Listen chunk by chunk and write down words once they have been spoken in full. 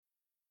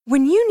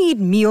When you need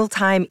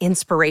mealtime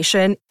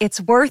inspiration,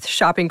 it's worth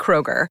shopping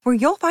Kroger, where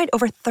you'll find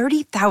over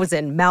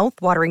 30,000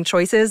 mouth-watering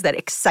choices that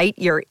excite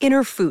your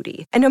inner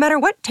foodie. And no matter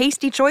what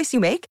tasty choice you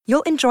make,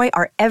 you'll enjoy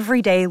our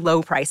everyday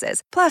low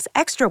prices, plus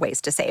extra ways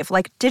to save,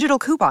 like digital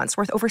coupons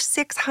worth over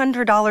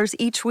 $600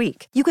 each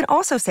week. You can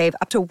also save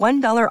up to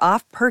 $1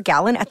 off per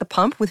gallon at the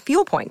pump with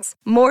fuel points.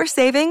 More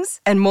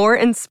savings and more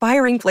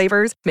inspiring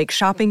flavors make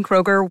shopping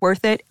Kroger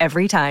worth it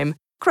every time.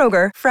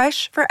 Kroger,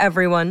 fresh for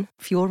everyone.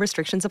 Fuel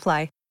restrictions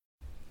apply.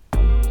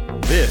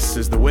 This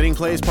is the Winning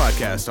Plays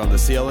Podcast on the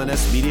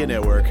CLNS Media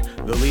Network,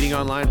 the leading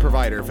online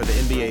provider for the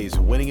NBA's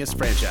winningest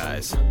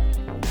franchise.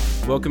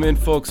 Welcome in,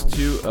 folks,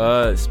 to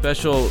a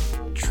special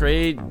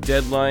trade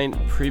deadline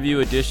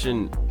preview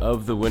edition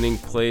of the Winning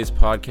Plays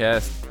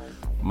Podcast.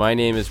 My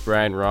name is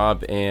Brian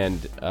Robb,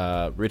 and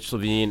Rich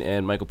Levine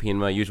and Michael Pien,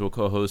 my usual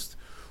co-host,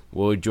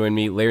 will join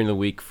me later in the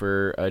week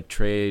for a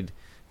trade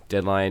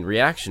deadline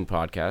reaction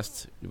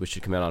podcast, which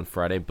should come out on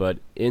Friday. But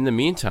in the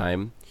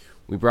meantime,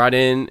 we brought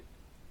in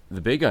the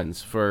big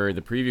guns for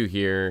the preview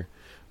here.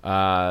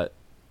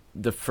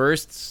 The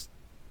first,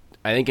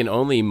 I think, and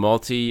only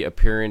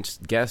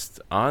multi-appearance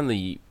guest on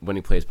the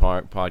Winning Plays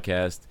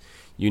podcast.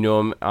 You know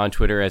him on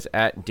Twitter as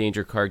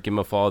 @DangerCard. Give him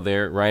a follow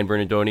there. Ryan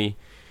Bernardoni,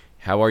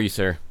 how are you,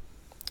 sir?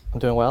 I'm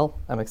doing well.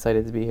 I'm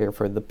excited to be here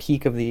for the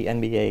peak of the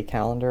NBA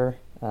calendar,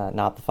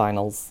 not the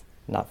finals,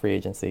 not free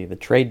agency. The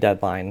trade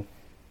deadline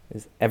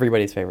is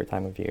everybody's favorite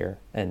time of year,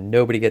 and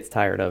nobody gets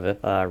tired of it,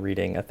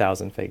 reading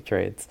 1,000 fake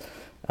trades,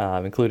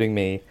 including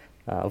me,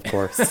 of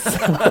course.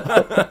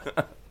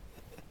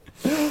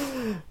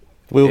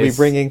 We'll be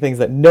bringing things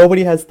that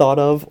nobody has thought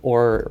of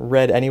or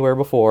read anywhere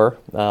before,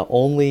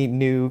 only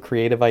new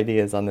creative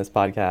ideas on this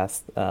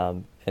podcast.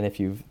 And if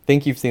you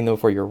think you've seen them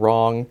before, you're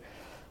wrong.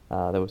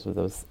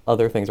 Those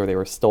other things where they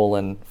were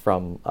stolen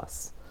from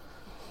us.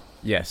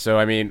 Yeah, so,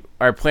 I mean,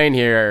 our plan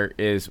here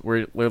is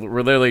we're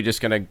literally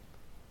just going to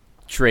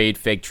trade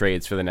fake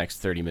trades for the next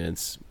 30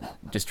 minutes,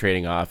 just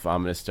trading off.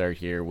 I'm going to start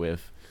here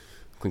with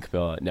Clint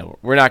Capella. No,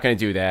 we're not going to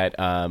do that.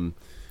 I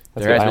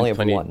only have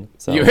one.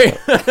 So.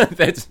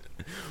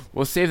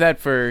 We'll save that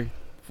for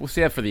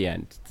the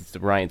end. It's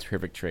Ryan's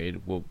perfect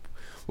trade.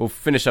 We'll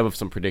finish up with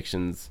some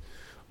predictions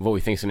of what we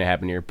think is going to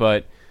happen here.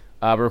 But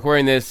we're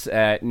recording this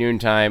at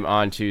noontime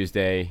on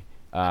Tuesday,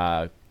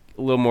 a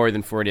little more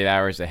than 48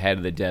 hours ahead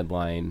of the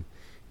deadline.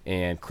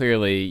 And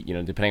clearly,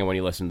 depending on when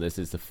you listen to this,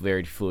 it's a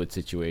very fluid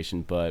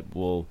situation, but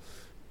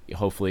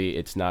hopefully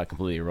it's not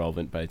completely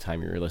irrelevant by the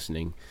time you're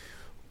listening.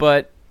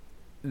 But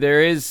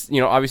there is,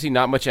 obviously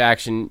not much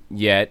action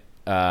yet,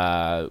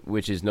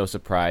 which is no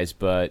surprise,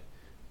 but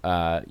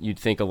you'd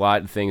think a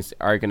lot of things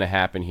are going to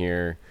happen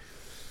here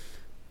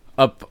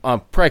up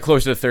probably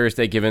closer to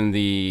Thursday, given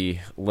the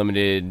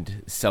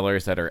limited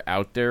sellers that are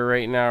out there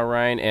right now,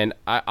 Ryan. And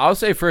I'll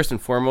say first and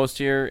foremost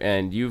here,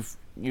 and you've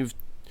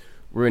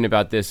written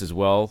about this as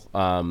well.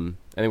 I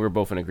think we're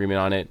both in agreement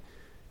on it.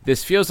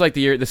 This feels like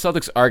the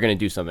Celtics are going to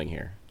do something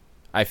here.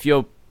 I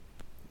feel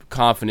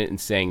confident in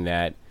saying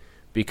that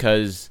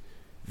because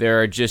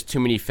there are just too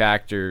many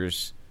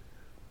factors,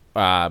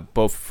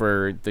 both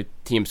for the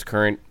team's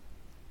current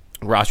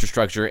roster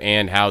structure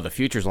and how the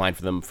future's line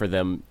for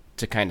them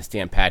to kind of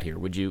stand pat here.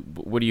 What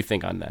do you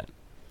think on that?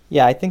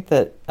 Yeah, I think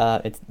that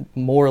it's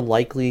more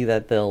likely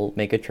that they'll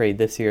make a trade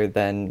this year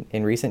than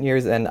in recent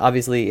years. And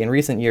obviously, in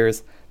recent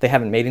years, they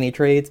haven't made any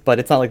trades, but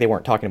it's not like they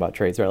weren't talking about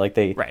trades, right? Like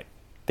they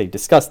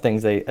discussed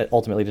things, they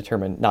ultimately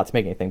determined not to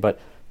make anything. But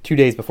 2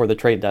 days before the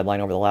trade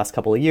deadline over the last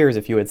couple of years,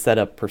 if you had set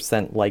a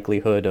percent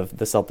likelihood of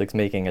the Celtics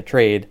making a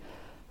trade,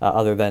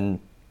 other than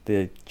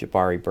the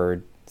Jabari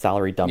Bird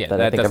salary dump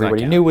that I think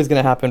everybody knew was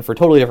going to happen for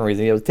totally different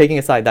reasons. Taking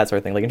aside that sort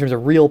of thing, like in terms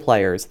of real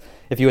players,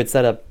 if you had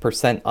set up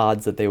percent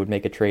odds that they would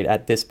make a trade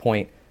at this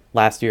point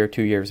last year,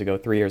 2 years ago,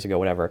 3 years ago,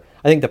 whatever,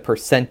 I think the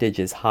percentage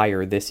is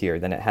higher this year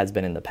than it has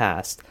been in the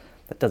past.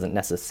 That doesn't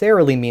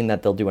necessarily mean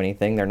that they'll do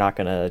anything. They're not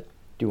going to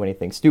do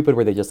anything stupid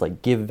where they just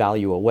like give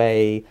value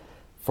away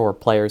for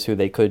players who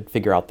they could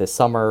figure out this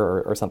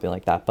summer or something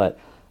like that. But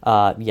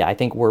yeah, I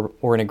think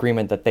we're in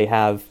agreement that they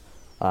have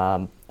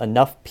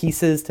enough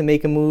pieces to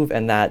make a move,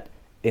 and that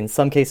in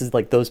some cases,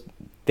 like those,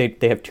 they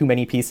have too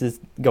many pieces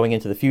going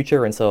into the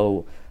future, and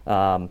so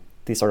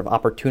the sort of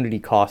opportunity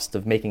cost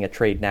of making a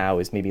trade now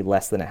is maybe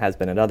less than it has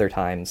been at other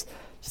times,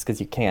 just because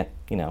you can't,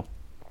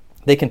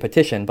 they can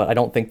petition, but I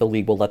don't think the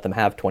league will let them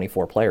have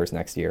 24 players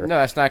next year. No,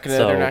 that's not gonna.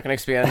 They're not gonna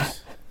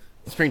expand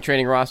spring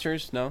training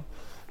rosters. No.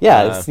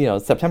 Yeah,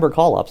 it's September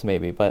call-ups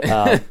maybe, but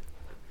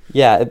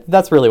yeah,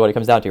 that's really what it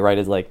comes down to, right?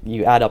 Is like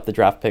you add up the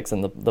draft picks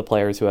and the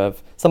players who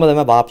have, some of them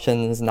have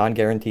options,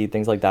 non-guaranteed,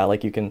 things like that.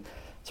 Like you can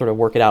sort of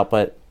work it out,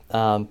 but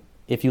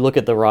if you look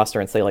at the roster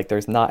and say like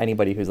there's not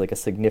anybody who's like a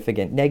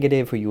significant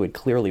negative who you would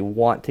clearly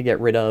want to get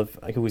rid of,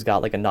 who's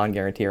got like a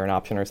non-guarantee or an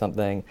option or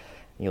something,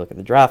 you look at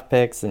the draft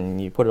picks and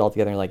you put it all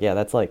together and you're like, yeah,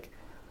 it's like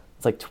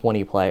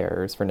 20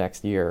 players for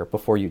next year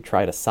before you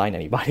try to sign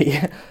anybody.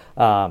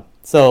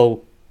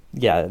 So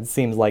yeah, it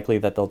seems likely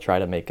that they'll try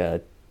to make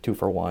a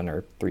 2-for-1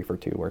 or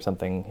 3-for-2 or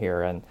something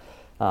here, and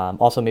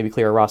Also, maybe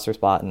clear a roster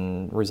spot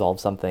and resolve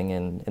something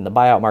in the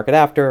buyout market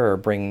after, or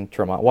bring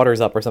Tremont Waters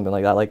up or something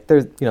like that. Like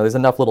there's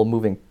enough little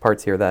moving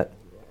parts here that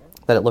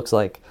it looks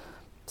like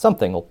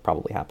something will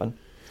probably happen.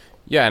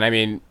 Yeah, and I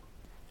mean,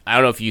 I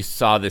don't know if you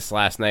saw this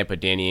last night, but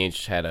Danny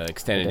Ainge had an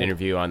extended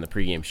interview on the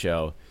pregame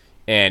show.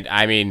 And,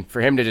 I mean, for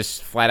him to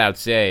just flat out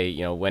say,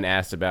 when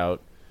asked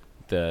about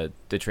the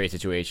trade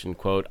situation,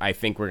 quote, "I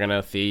think we're going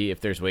to see if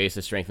there's ways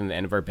to strengthen the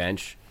end of our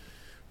bench.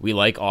 We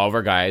like all of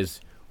our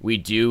guys. We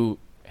do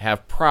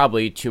have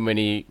probably too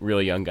many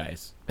really young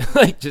guys."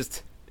 I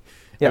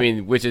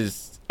mean, which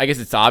is, I guess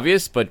it's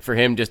obvious, but for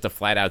him just to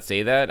flat out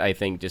say that, I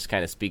think just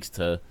kind of speaks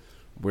to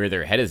where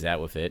their head is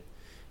at with it.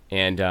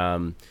 And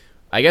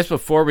I guess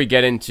before we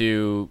get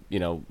into,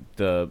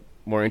 the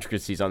more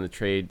intricacies on the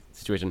trade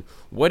situation,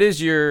 what is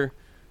your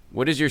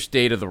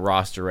state of the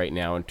roster right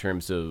now in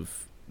terms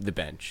of the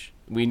bench?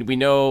 We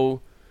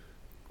know,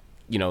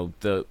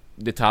 the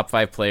top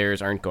 5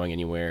 players aren't going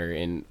anywhere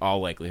in all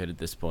likelihood at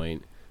this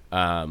point.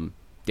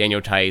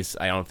 Daniel Theis,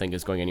 I don't think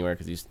is going anywhere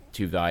because he's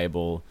too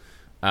valuable.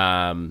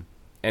 And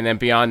then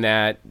beyond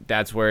that,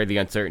 that's where the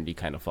uncertainty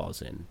kind of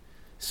falls in.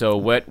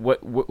 So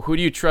who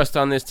do you trust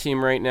on this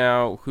team right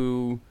now?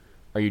 Who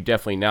are you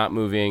definitely not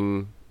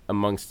moving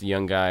amongst the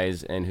young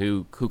guys, and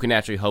who can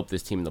actually help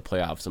this team in the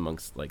playoffs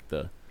amongst like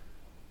the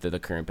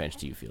current bench,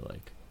 do you feel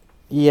like?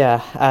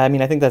 Yeah, I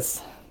mean, I think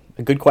that's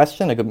a good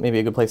question, maybe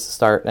a good place to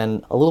start,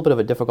 and a little bit of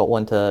a difficult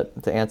one to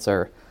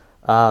answer.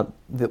 One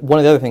of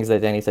the other things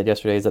that Danny said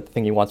yesterday is that the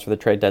thing he wants for the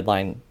trade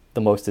deadline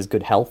the most is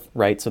good health,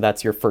 right? So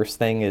that's your first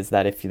thing, is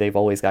that if they've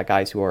always got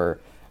guys who are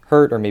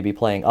hurt or maybe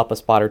playing up a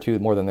spot or two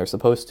more than they're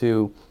supposed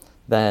to,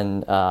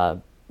 then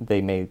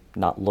they may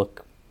not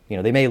look,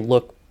 they may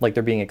look like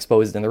they're being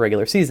exposed in the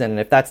regular season. And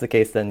if that's the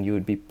case, then you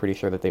would be pretty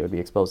sure that they would be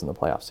exposed in the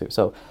playoffs too.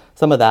 So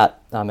some of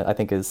that, I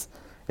think, is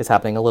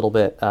happening a little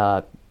bit.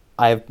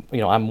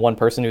 I'm one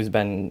person who's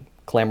been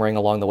clamoring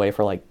along the way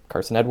for like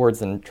Carson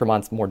Edwards, and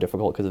Tremont's more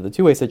difficult because of the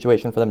two-way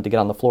situation for them to get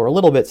on the floor a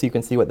little bit so you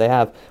can see what they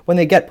have. When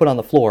they get put on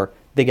the floor,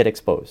 they get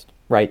exposed,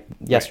 right?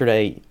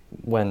 Yesterday,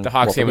 when the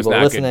Hawks game was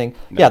not listening,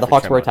 good. The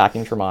Hawks were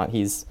attacking Tremont.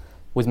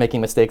 Was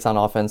making mistakes on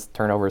offense,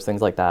 turnovers,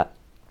 things like that.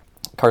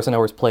 Carson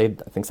Edwards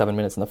played, I think, 7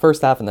 minutes in the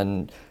first half and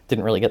then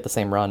didn't really get the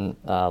same run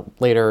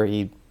later.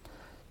 He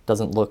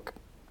doesn't look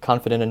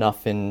confident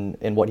enough in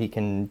what he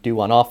can do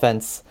on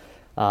offense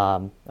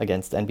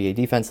against NBA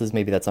defenses.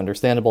 Maybe that's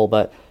understandable.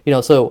 But,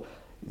 so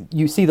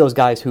you see those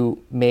guys who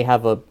may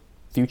have a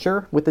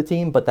future with the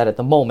team, but that at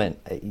the moment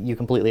you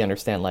completely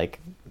understand, like,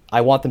 I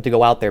want them to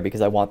go out there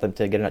because I want them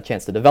to get a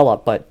chance to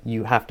develop, but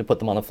you have to put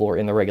them on the floor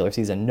in the regular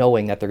season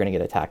knowing that they're going to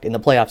get attacked. In the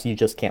playoffs, you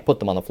just can't put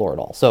them on the floor at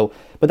all. So,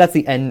 but that's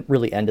the end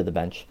of the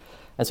bench.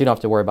 And so you don't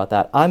have to worry about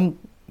that. I'm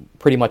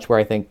pretty much where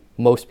I think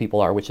most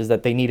people are, which is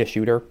that they need a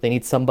shooter. They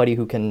need somebody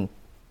who can,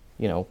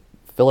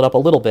 fill it up a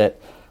little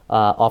bit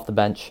off the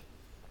bench.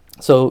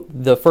 So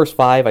the first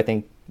 5, I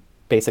think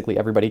basically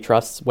everybody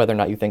trusts. Whether or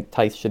not you think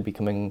Theis should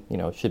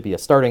be a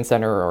starting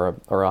center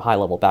or a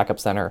high-level backup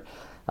center,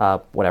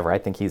 whatever. I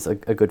think he's a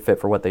good fit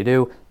for what they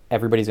do.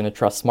 Everybody's going to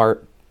trust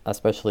Smart,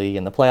 especially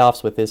in the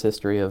playoffs with his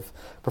history of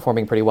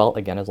performing pretty well,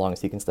 again, as long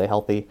as he can stay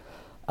healthy.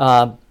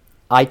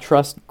 I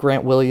trust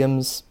Grant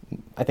Williams,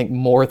 I think,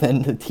 more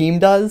than the team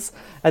does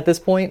at this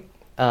point,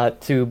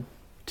 to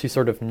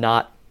sort of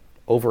not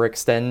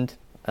overextend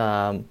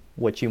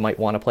what you might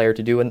want a player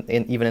to do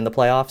even in the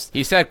playoffs.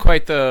 He's had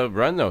quite the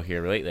run though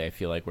here lately. I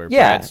feel like where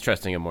Brad's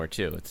trusting him more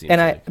too. It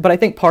seems but I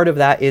think part of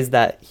that is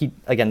that he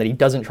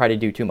doesn't try to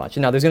do too much.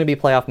 Now there's going to be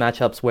playoff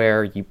matchups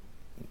where if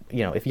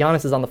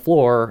Giannis is on the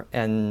floor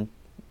and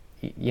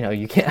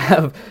you can't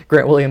have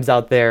Grant Williams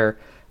out there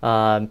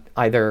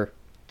either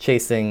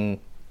chasing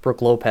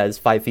Brook Lopez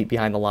 5 feet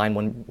behind the line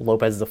when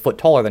Lopez is a foot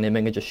taller than him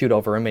and can just shoot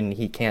over him, and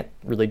he can't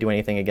really do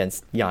anything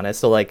against Giannis.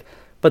 So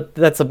but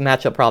that's a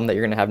matchup problem that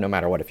you're going to have no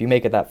matter what. If you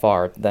make it that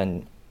far,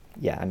 then,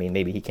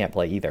 maybe he can't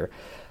play either.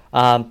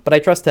 But I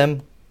trust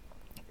him.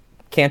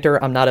 Kanter,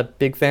 I'm not a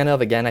big fan of.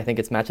 Again, I think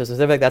it's matchup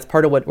specific. That's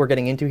part of what we're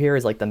getting into here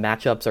is like the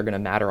matchups are going to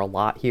matter a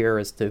lot here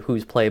as to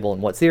who's playable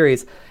in what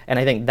series. And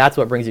I think that's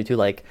what brings you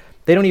to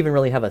they don't even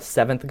really have a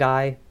 7th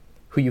guy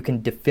who you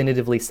can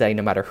definitively say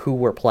no matter who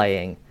we're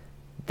playing,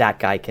 that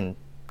guy can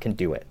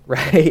do it,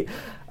 right?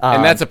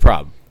 And that's a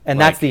problem. And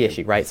that's the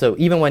issue, right? So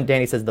even when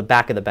Danny says the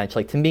back of the bench,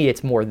 to me,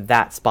 it's more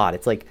that spot.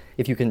 It's like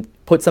if you can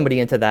put somebody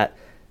into that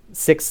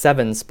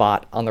 6-7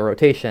 spot on the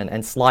rotation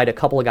and slide a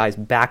couple of guys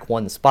back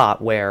one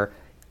spot where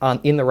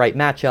in the right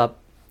matchup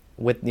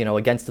with,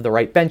 against the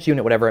right bench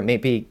unit, whatever it may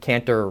be,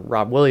 Kanter,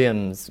 Rob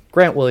Williams,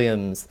 Grant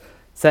Williams,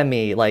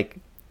 Semi,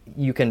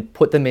 you can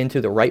put them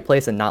into the right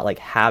place and not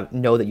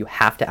know that you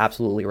have to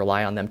absolutely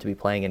rely on them to be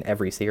playing in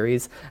every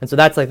series. And so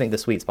that's, I think, the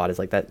sweet spot is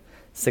that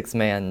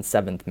 6-man,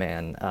 7th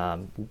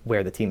man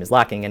where the team is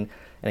lacking. And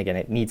again,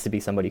 it needs to be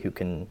somebody who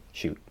can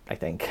shoot, I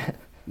think.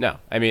 No,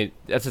 I mean,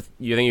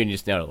 you think you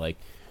just nailed it.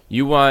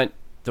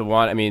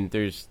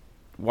 There's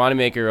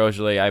Wanamaker,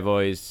 Ojeleye, I've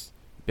always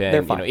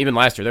been, even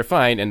last year, they're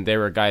fine. And there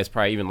were guys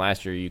probably even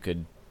last year you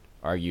could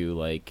argue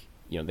they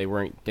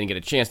didn't get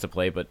a chance to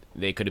play, but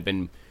they could have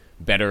been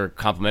better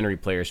complementary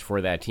players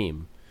for that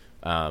team.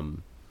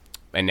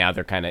 And now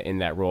they're kind of in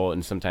that role,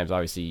 and sometimes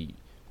obviously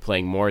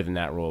playing more than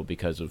that role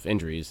because of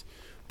injuries.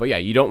 But yeah,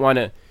 you want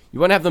to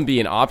have them be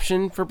an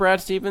option for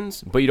Brad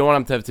Stevens, but you don't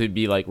want them to have to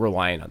be like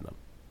relying on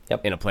them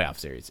in a playoff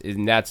series.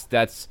 And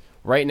that's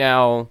right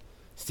now,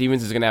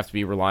 Stevens is going to have to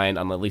be relying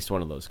on at least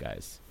one of those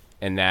guys,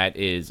 and that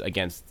is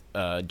against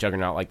a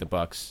juggernaut like the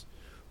Bucks,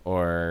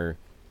 or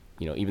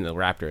even the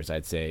Raptors.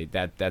 I'd say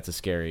that's a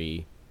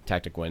scary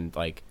tactic when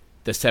like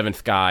the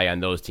seventh guy on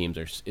those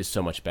teams is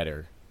so much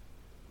better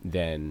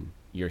than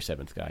your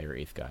seventh guy or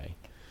eighth guy.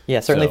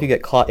 Yeah, certainly if you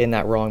get caught in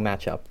that wrong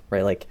matchup,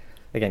 right? Like,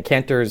 again,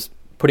 Kanter's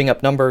putting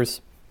up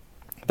numbers.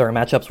 There are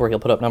matchups where he'll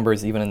put up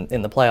numbers even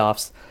in the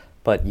playoffs,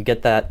 but you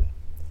get that,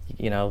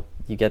 you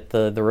get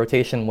the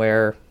rotation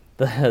where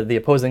the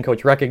opposing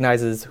coach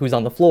recognizes who's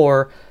on the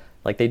floor,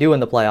 like they do in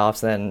the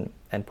playoffs,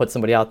 and put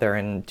somebody out there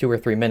in 2 or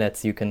 3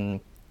 minutes, you can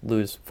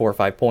lose 4 or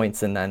 5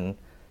 points, and then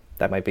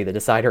that might be the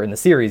decider in the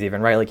series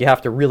even, right? Like, you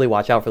have to really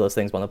watch out for those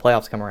things when the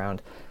playoffs come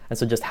around. And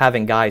so just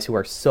having guys who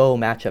are so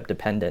matchup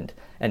dependent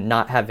and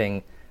not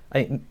having...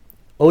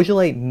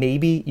 Ojeleye,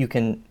 maybe you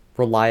can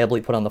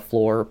reliably put on the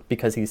floor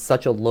because he's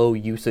such a low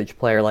usage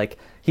player. Like,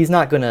 he's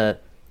not going to...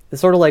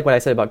 It's sort of like what I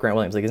said about Grant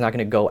Williams. Like, he's not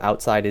going to go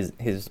outside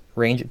his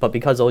range. But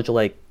because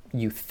Ojeleye,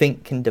 you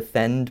think, can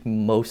defend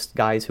most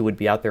guys who would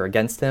be out there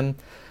against him,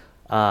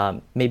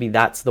 maybe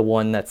that's the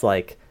one that's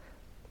like...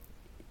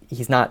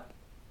 He's not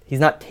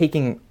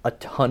taking a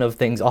ton of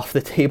things off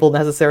the table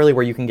necessarily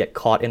where you can get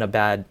caught in a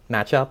bad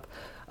matchup.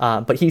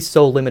 But he's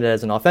so limited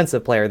as an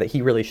offensive player that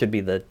he really should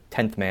be the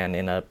 10th man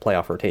in a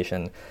playoff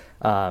rotation.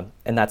 And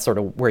that's sort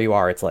of where you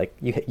are. It's like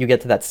you get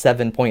to that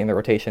 7 point in the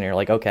rotation and you're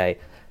like, okay,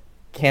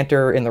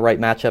 Kanter in the right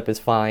matchup is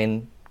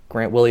fine.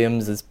 Grant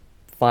Williams is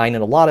fine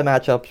in a lot of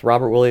matchups.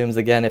 Robert Williams,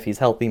 again, if he's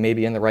healthy,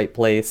 maybe in the right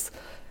place.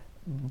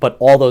 But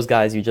all those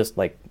guys, you just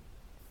like,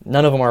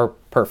 none of them are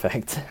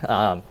perfect.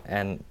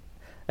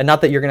 And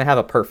not that you're going to have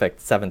a perfect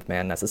 7th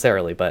man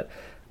necessarily, but...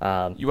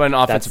 you want an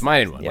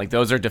offensive-minded one. Yeah. Like,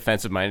 those are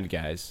defensive-minded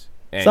guys.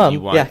 And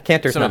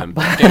Kanter's some not. Of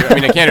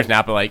them. Kanter's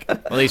not, but like,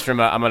 at least from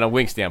I'm on a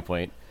wing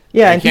standpoint.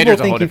 Yeah, and Kanter's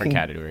a whole different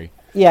category.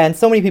 Yeah, and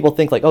so many people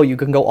think like, oh, you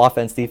can go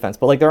offense, defense,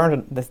 but like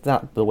that's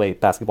not the way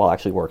basketball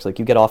actually works. Like,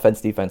 you get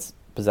offense, defense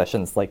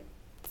possessions, like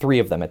 3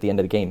 of them at the end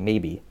of the game,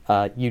 maybe.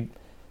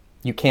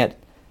 You can't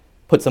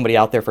put somebody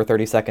out there for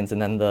 30 seconds and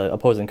then the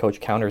opposing coach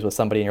counters with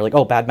somebody and you're like,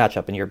 oh, bad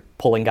matchup, and you're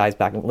pulling guys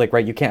back. Like,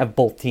 right, you can't have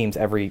both teams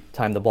every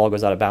time the ball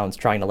goes out of bounds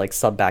trying to like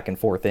sub back and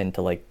forth in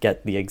to like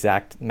get the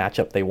exact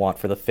matchup they want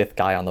for the 5th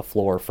guy on the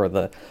floor for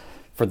the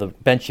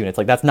bench units.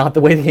 Like, that's not the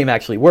way the game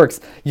actually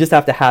works. You just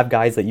have to have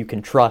guys that you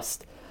can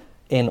trust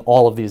in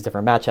all of these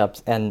different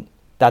matchups, and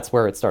that's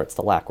where it starts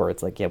to lack, where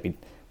it's like, yeah, we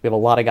have a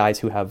lot of guys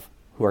who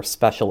are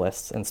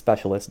specialists, and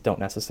specialists don't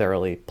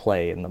necessarily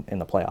play in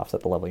the playoffs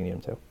at the level you need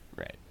them to.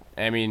 Right.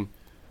 I mean,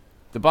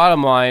 the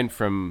bottom line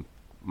from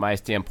my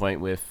standpoint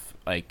with,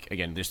 like,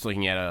 again, just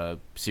looking at a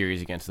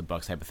series against the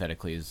Bucks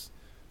hypothetically is,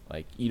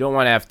 like, you don't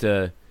want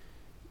to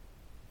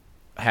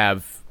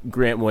have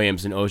Grant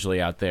Williams and Ojeleye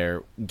out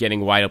there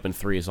getting wide open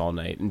threes all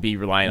night and be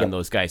relying on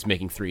those guys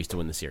making threes to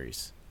win the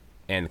series.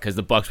 And because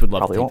the Bucks would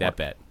love to take that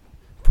bet.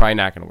 Probably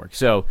not going to work.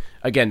 So,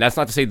 again, that's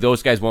not to say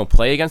those guys won't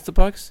play against the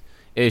Bucks.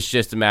 It's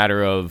just a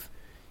matter of,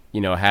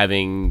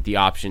 having the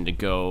option to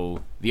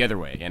go the other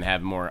way and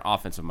have more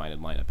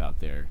offensive-minded lineup out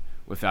there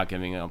without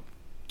giving up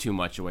too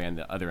much away on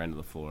the other end of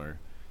the floor.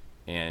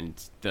 And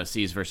the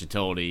C's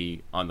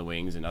versatility on the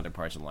wings and other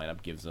parts of the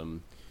lineup gives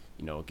them,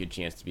 a good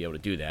chance to be able to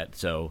do that.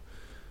 So,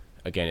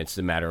 again, it's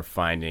a matter of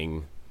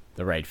finding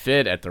the right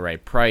fit at the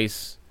right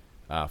price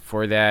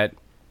for that.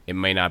 It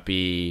may not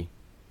be...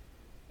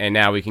 And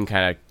now we can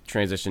kind of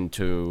transition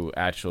to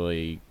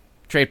actually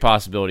trade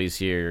possibilities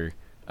here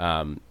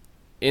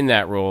in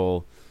that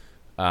role.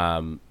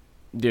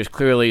 There's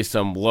clearly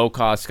some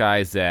low-cost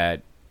guys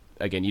that,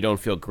 again, you don't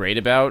feel great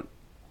about,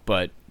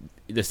 but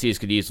the C's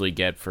could easily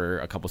get for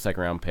a couple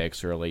second-round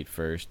picks or a late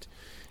first.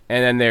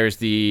 And then there's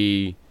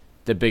the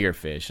bigger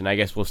fish. And I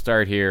guess we'll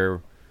start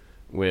here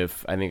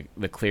with, I think,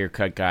 the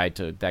clear-cut guy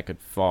that could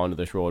fall into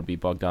this role would be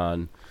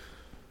Bogdanovich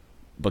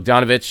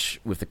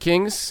with the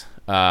Kings.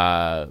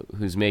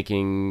 Who's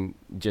making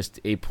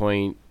just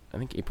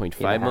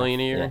 $8.5 million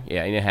a year?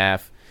 Yeah,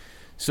 8.5.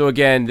 So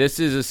again, this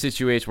is a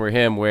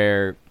situation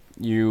where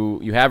you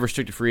have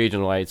restricted free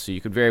agent rights, so you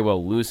could very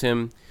well lose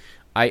him.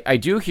 I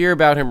do hear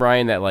about him,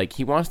 Ryan, that like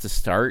he wants to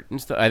start and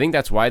stuff. I think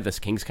that's why the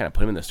Kings kind of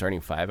put him in the starting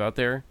 5 out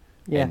there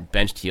and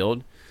benched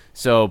Hield.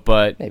 So,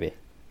 but maybe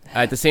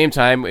at the same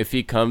time, if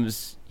he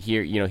comes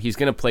here, he's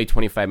going to play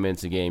 25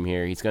 minutes a game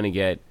here. He's going to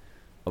get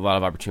a lot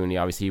of opportunity.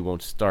 Obviously, he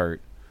won't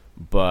start,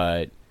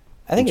 but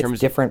I think it's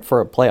different for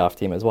a playoff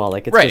team as well.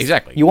 Like, it's right,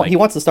 exactly. He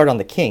wants to start on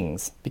the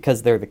Kings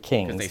because they're the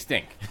Kings. Because they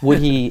stink. Would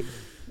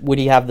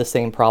he have the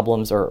same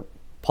problems or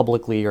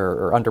publicly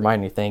or undermine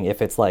anything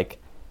if it's like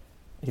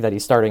that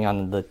he's starting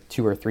on the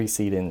 2 or 3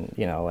 seed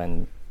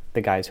and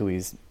the guys who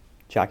he's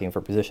jockeying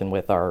for position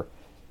with are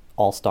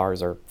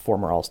all-stars or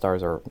former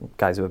all-stars or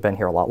guys who have been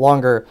here a lot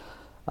longer?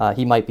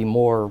 He might be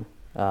more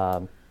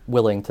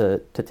willing to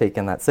take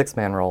in that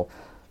six-man role.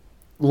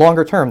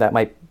 Longer term, that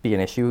might be an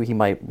issue. He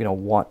might,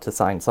 want to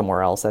sign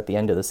somewhere else at the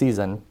end of the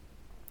season.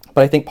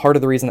 But I think part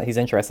of the reason that he's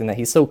interesting, that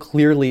he's so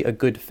clearly a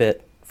good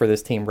fit for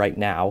this team right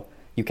now.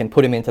 You can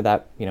put him into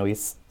that,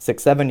 he's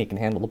 6'7", he can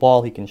handle the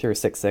ball, he can shoot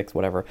 6'6",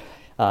 whatever.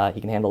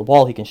 He can handle the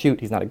ball, he can shoot.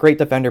 He's not a great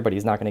defender, but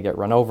he's not going to get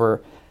run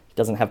over. He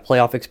doesn't have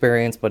playoff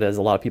experience, but as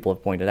a lot of people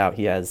have pointed out,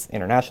 he has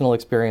international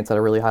experience at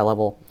a really high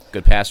level.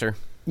 Good passer.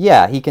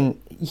 Yeah, he can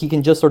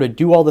just sort of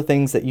do all the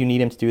things that you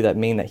need him to do that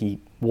mean that he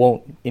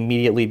won't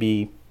immediately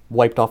be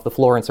wiped off the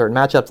floor in certain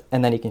matchups,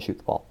 and then he can shoot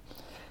the ball.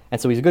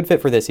 And so he's a good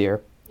fit for this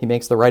year. He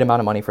makes the right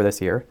amount of money for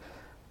this year.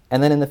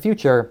 And then in the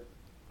future,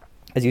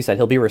 as you said,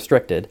 he'll be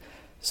restricted.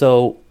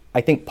 So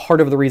I think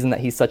part of the reason that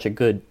he's such a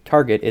good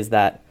target is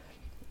that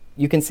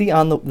you can see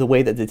on the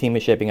way that the team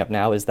is shaping up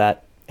now is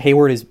that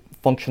Hayward is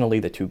functionally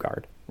the two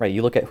guard, right?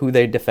 You look at who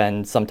they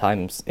defend,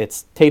 sometimes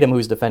it's Tatum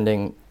who's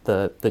defending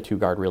the two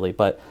guard really,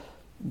 but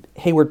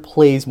Hayward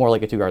plays more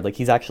like a two guard. Like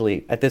he's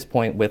actually, at this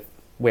point with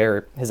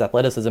where his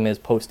athleticism is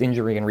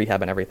post-injury and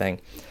rehab and everything,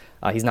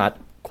 he's not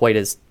quite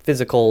as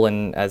physical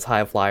and as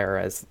high a flyer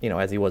as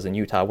he was in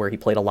Utah, where he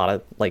played a lot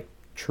of like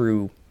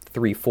true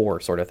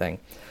 3-4 sort of thing.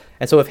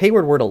 And so if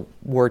Hayward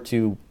were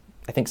to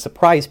I think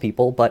surprise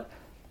people but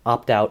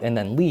opt out and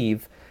then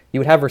leave, you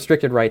would have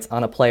restricted rights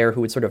on a player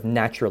who would sort of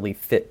naturally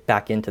fit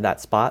back into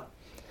that spot.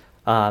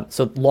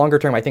 So longer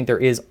term, I think there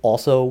is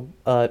also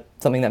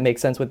something that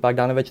makes sense with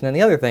Bogdanović. And then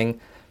the other thing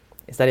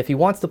is that if he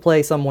wants to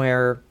play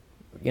somewhere,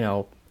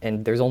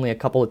 and there's only a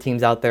couple of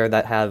teams out there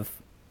that have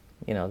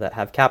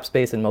cap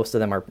space, and most of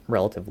them are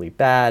relatively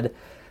bad,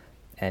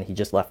 and he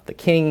just left the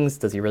Kings.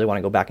 Does he really want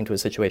to go back into a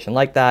situation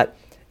like that?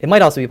 It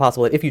might also be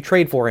possible that if you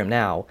trade for him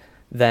now,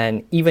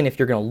 then even if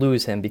you're going to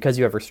lose him, because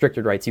you have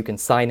restricted rights, you can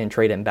sign and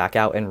trade him back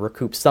out and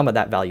recoup some of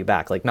that value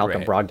back. Like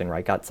Malcolm Brogdon,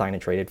 right, got signed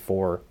and traded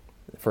for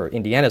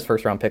Indiana's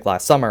first-round pick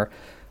last summer.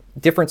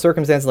 Different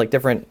circumstances, like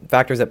different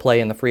factors at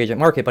play in the free agent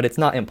market, but it's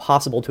not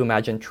impossible to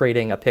imagine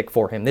trading a pick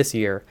for him this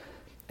year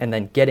and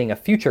then getting a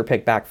future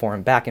pick back for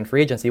him back in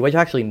free agency, which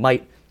actually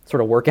might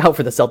sort of work out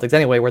for the Celtics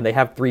anyway, where they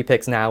have 3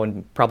 picks now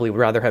and probably would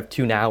rather have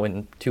 2 now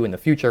and 2 in the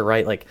future,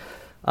 right?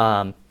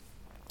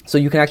 So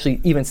you can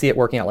actually even see it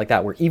working out like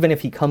that, where even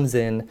if he comes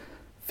in,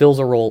 fills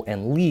a role,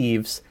 and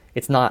leaves,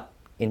 it's not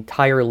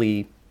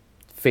entirely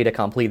fait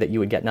accompli that you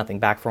would get nothing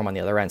back from on the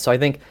other end. So I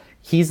think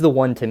he's the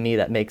one to me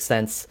that makes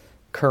sense,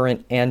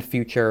 current and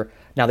future.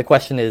 Now the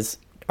question is,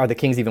 are the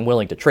Kings even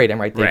willing to trade him,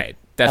 right? Right.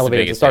 That's elevated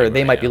the biggest starter. thing They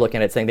right might now. be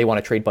looking at it saying they want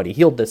to trade Buddy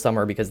Hield this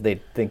summer because they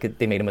think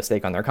they made a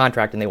mistake on their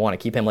contract and they want to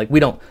keep him. Like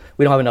we don't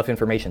have enough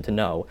information to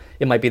know.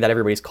 It might be that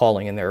everybody's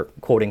calling and they're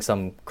quoting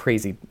some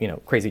crazy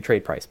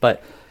trade price.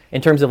 But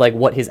in terms of like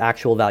what his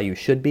actual value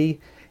should be,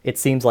 it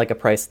seems like a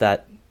price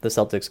that the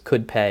Celtics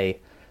could pay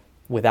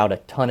without a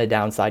ton of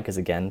downside, because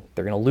again,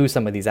 they're going to lose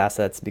some of these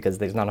assets because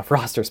there's not enough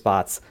roster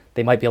spots.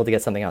 They might be able to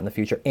get something out in the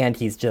future, and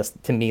he's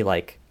just, to me,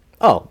 like,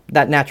 oh,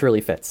 that naturally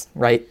fits,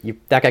 right?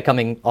 That guy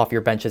coming off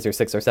your bench as your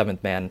 6th or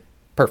 7th man,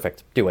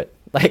 perfect, do it.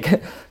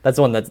 Like, that's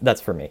the one that's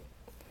for me.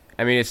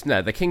 I mean, it's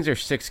not. The Kings are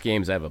 6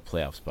 games out of a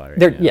playoff spot right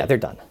now. Yeah, they're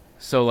done.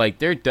 So, like,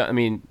 they're done. I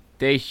mean,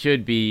 they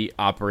should be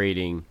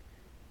operating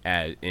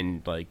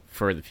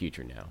for the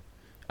future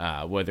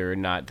now. Whether or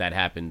not that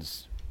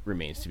happens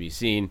remains to be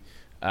seen.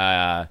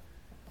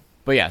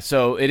 But yeah,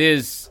 so it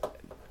is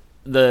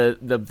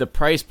the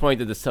price point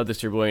that the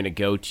Celtics are willing to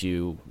go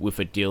to with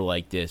a deal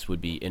like this would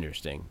be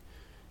interesting.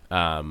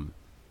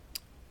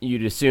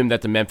 You'd assume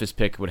that the Memphis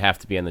pick would have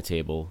to be on the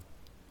table.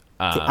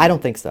 I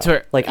don't think so.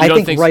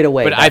 I think right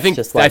away. But I think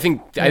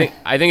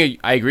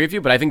I agree with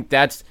you. But I think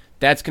that's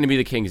going to be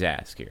the Kings'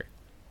 ask here.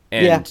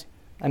 And,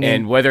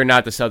 and whether or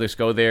not the Celtics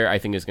go there, I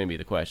think is going to be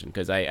the question.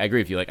 Because I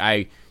agree with you. Like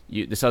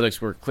the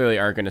Celtics clearly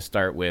aren't going to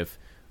start with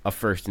a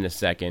first and a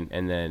second,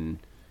 and then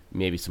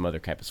maybe some other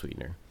type of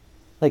sweetener.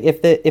 Like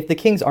if the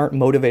Kings aren't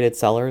motivated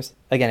sellers,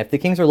 again, if the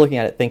Kings are looking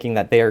at it thinking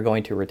that they are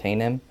going to retain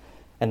him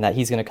and that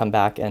he's going to come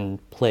back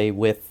and play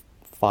with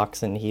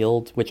Fox and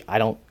Hield, which I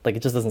don't like,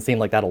 it just doesn't seem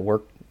like that'll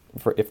work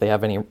for if they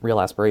have any real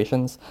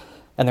aspirations.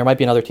 And there might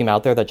be another team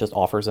out there that just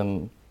offers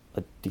him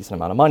a decent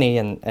amount of money,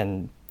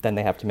 and then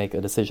they have to make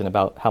a decision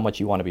about how much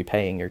you want to be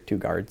paying your 2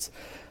 guards,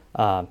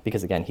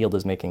 because again, Hield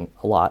is making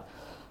a lot.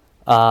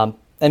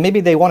 And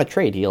maybe they want to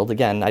trade Hield.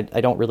 Again,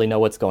 I don't really know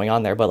what's going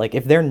on there, but like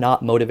if they're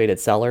not motivated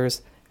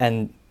sellers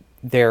and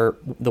the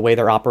way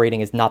they're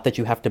operating is not that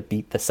you have to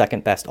beat the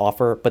second best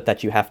offer, but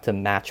that you have to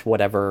match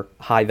whatever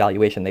high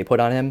valuation they put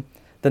on him,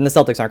 then the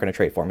Celtics aren't going to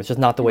trade for him. It's just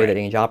not the way that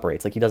Ainge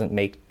operates. Like he doesn't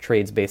make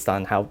trades based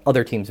on how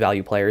other teams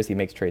value players. He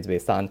makes trades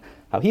based on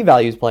how he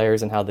values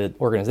players and how the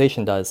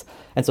organization does.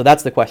 And so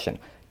that's the question.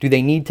 Do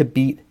they need to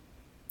beat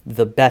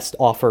the best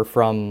offer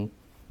from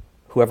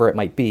whoever it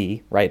might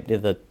be, right?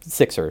 The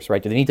Sixers,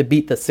 right? Do they need to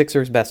beat the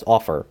Sixers' best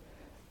offer,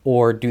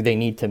 or do they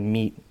need to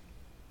meet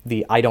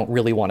the I don't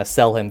really want to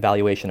sell him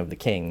valuation of the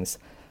Kings?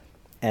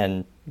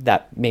 And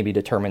that maybe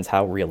determines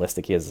how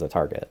realistic he is as a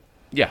target.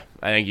 Yeah,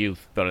 I think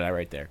you've built it out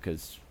right there,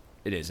 because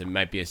it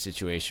might be a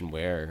situation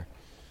where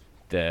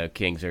the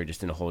Kings are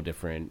just in a whole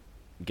different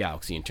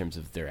galaxy in terms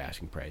of their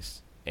asking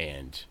price.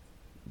 and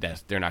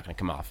they're not going to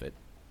come off it,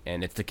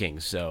 and it's the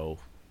Kings, so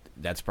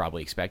that's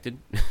probably expected,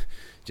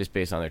 just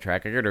based on their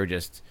track record,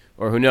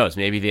 or who knows,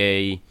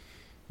 maybe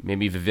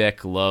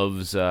Vivek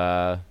loves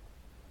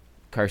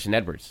Carson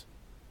Edwards,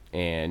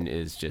 and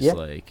is just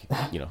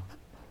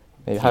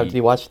Maybe did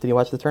he watch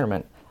the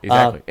tournament?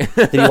 Exactly.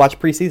 Did he watch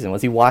preseason?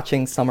 Was he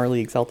watching Summer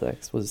League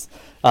Celtics?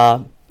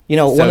 One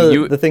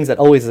of the things that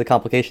always is a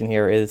complication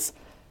here is,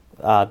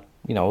 front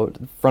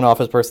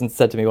office person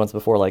said to me once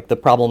before, like the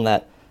problem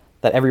that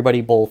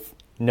everybody both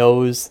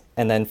knows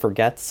and then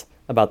forgets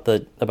about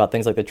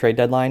things like the trade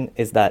deadline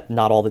is that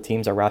not all the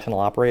teams are rational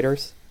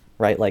operators,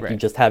 right? Like you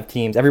just have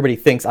teams. Everybody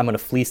thinks I'm going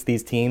to fleece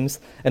these teams,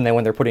 and then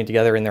when they're putting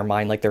together in their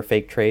mind like their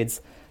fake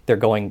trades,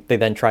 they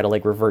then try to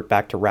like revert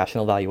back to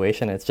rational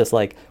valuation. It's just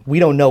like, we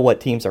don't know what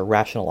teams are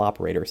rational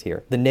operators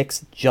here. The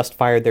Knicks just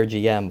fired their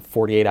GM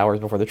 48 hours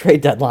before the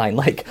trade deadline.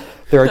 Like,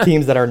 there are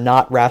teams that are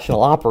not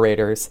rational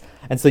operators.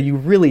 And so you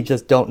really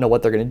just don't know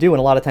what they're going to do. And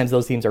a lot of times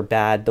those teams are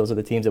bad. Those are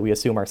the teams that we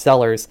assume are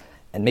sellers.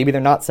 And maybe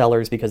they're not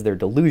sellers because they're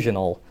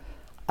delusional.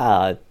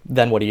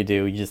 Then what do?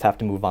 You just have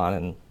to move on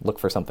and look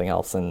for something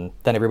else. And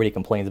then everybody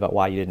complains about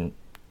why didn't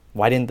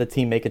the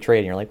team make a trade?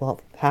 And you're like,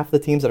 well, half the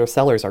teams that are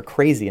sellers are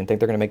crazy and think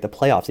they're going to make the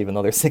playoffs even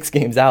though they're 6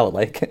 games out.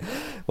 Like,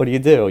 what do?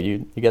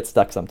 You get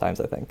stuck sometimes,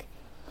 I think.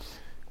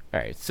 All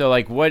right. So,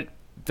 like, what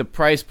the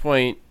price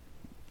point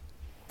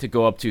to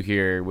go up to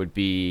here would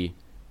be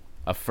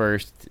a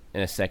first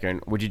and a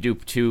second. Would you do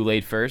 2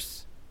 late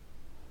firsts?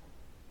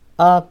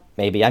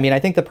 Maybe. I mean, I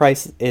think the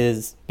price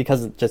is,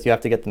 because just you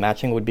have to get the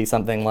matching, would be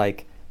something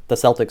like the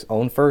Celtics'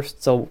 own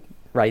first. So,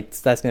 right,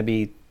 so that's going to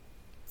be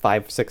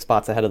 5-6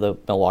 spots ahead of the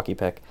Milwaukee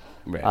pick.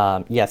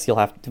 Right. Yes, you'll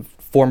have to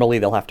formally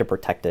they'll have to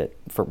protect it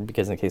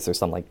because in case there's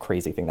some like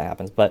crazy thing that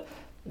happens. But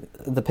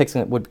the picks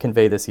would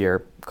convey this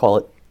year, call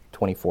it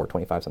 24,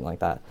 25, something like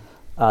that.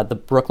 The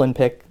Brooklyn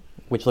pick,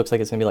 which looks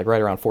like it's going to be like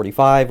right around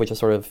 45, which is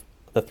sort of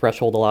the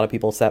threshold a lot of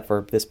people set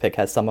for this pick,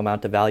 has some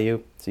amount of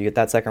value. So you get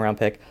that second round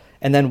pick.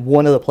 And then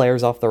one of the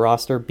players off the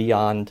roster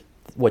beyond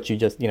what you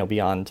just,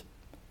 beyond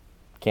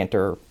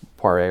Cantor,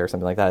 Poirier or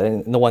something like that.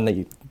 And the one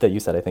that you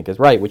said I think is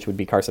right, which would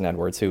be Carson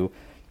Edwards, who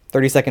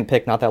 32nd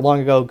pick not that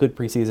long ago, good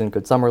preseason,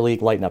 good summer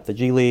league, lighten up the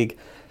G League.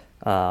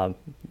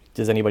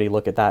 Does anybody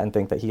look at that and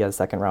think that he has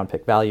second round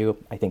pick value?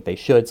 I think they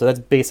should. So that's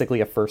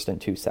basically a first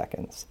and 2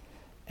 seconds.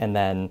 And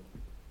then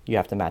you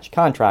have to match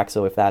contracts.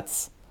 So if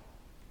that's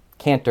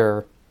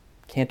Cantor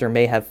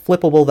may have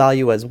flippable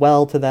value as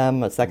well to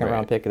them, a second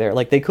round pick there.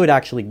 Like, they could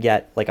actually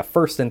get like a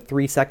first and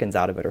 3 seconds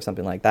out of it or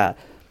something like that,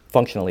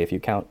 functionally, if you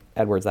count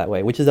Edwards that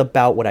way, which is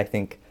about what I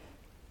think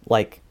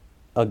like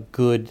a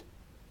good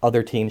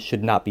other team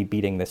should not be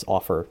beating this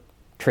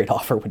trade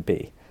offer would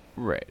be.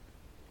 Right.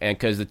 And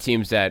because the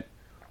teams that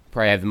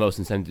probably have the most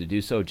incentive to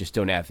do so just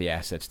don't have the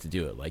assets to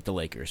do it, like the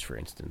Lakers, for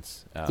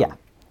instance.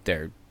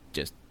 They're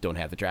just don't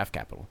have the draft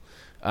capital.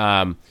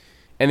 And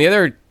the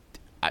other,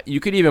 you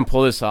could even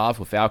pull this off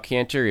without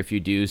Cantor if you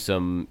do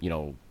some,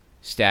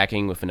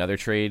 stacking with another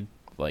trade.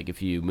 Like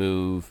if you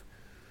move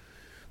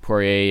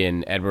Poirier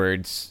and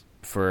Edwards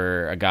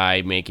for a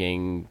guy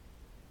making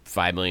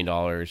 $5 million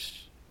or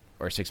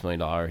 $6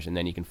 million, and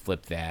then you can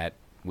flip that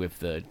with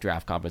the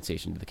draft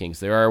compensation to the Kings.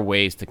 There are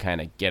ways to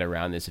kind of get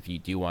around this if you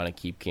do want to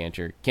keep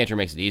Cantor. Cantor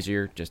makes it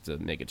easier just to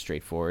make it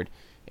straightforward.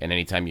 And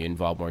anytime you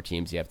involve more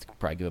teams, you have to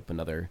probably give up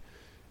another,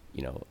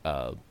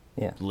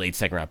 late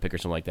second round pick or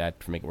something like that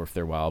to make it worth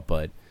their while.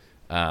 But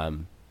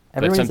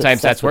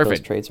sometimes that's worth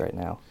it. Trades right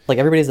now, like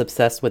everybody's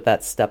obsessed with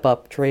that step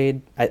up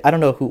trade. I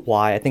don't know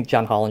why. I think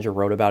John Hollinger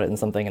wrote about it in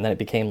something, and then it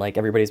became like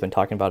everybody's been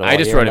talking about it. I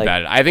just wrote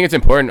about it. I think it's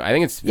important. I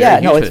think it's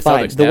very huge it's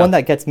fine. The one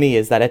that gets me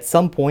is that at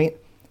some point,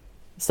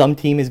 some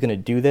team is going to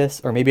do this,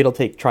 or maybe it'll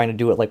take trying to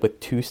do it like with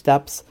 2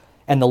 steps,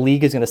 and the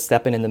league is going to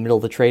step in the middle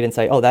of the trade and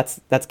say, "Oh,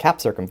 that's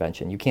cap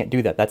circumvention. You can't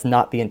do that. That's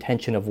not the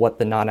intention of what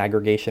the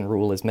non-aggregation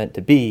rule is meant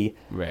to be."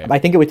 Right. I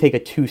think it would take a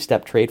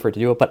 2-step trade for it to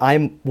do it, but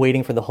I'm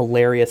waiting for the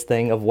hilarious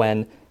thing of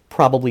when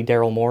probably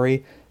Daryl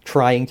Morey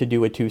trying to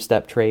do a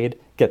 2-step trade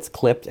gets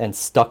clipped and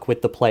stuck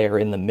with the player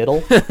in the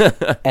middle,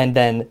 and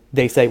then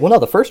they say, "Well, no,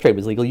 the first trade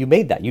was legal. You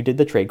made that. You did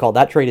the trade call.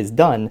 That trade is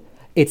done."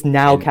 It's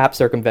now cap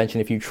circumvention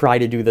if you try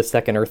to do the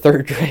second or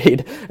third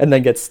trade and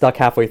then get stuck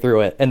halfway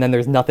through it, and then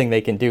there's nothing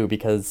they can do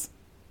because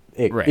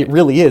it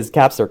really is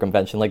cap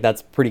circumvention. Like,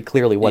 that's pretty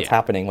clearly what's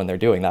happening when they're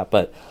doing that.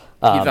 But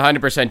he's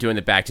 100% doing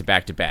the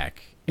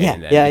back-to-back-to-back. Yeah.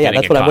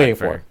 That's what I'm waiting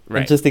for. Right.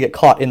 And just to get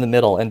caught in the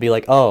middle and be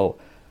like, oh,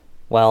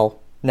 well,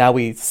 now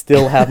we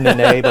still have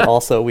Nene, but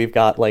also we've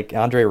got like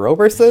Andre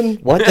Roberson.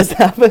 What just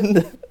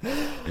happened?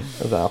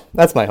 So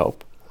that's my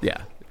hope.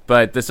 Yeah,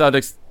 but the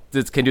Celtics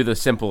can do a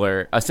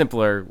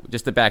simpler,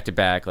 just the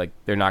back-to-back. Like,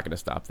 they're not going to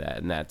stop that,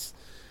 and that's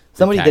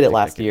somebody did it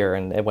last year,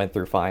 and it went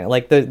through fine.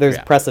 Like, there's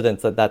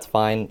precedents that's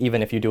fine,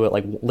 even if you do it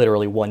like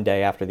literally one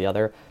day after the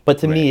other. But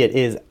to me, it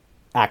is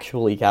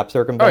actually cap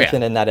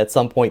circumvention, and that at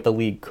some point the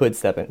league could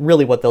step in.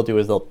 Really, what they'll do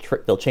is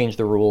they'll change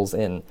the rules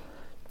in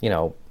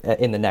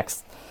the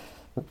next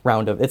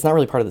round of. It's not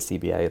really part of the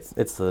CBA.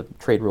 It's the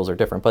trade rules are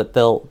different, but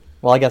they'll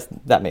Well, I guess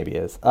that maybe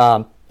is.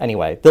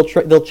 Anyway,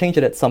 they'll change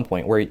it at some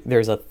point where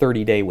there's a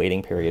 30-day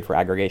waiting period for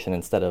aggregation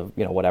instead of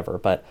whatever.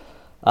 But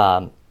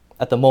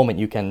at the moment,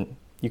 you can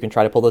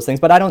try to pull those things.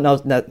 But I don't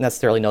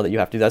necessarily know that you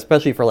have to do that,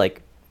 especially for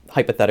like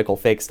hypothetical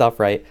fake stuff,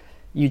 right?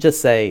 You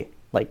just say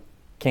like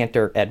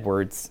Cantor,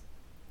 Edwards,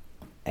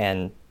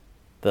 and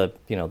the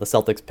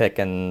Celtics pick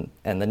and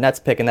the Nets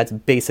pick, and that's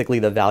basically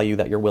the value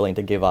that you're willing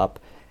to give up.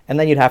 And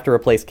then you'd have to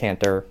replace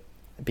Cantor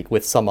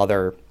with some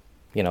other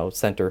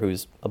center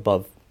who's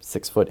above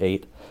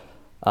 6'8".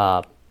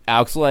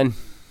 Alex Len.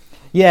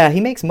 Yeah, he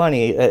makes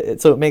money,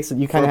 so it makes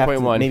you kind of have to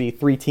 4.1. maybe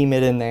 3-team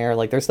it in there.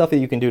 Like there's stuff that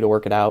you can do to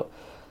work it out.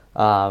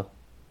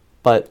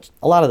 But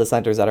a lot of the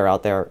centers that are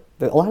out there,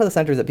 a lot of the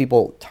centers that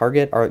people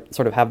target are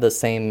sort of have the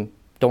same,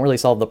 don't really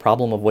solve the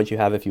problem of what you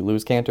have if you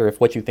lose Cantor. If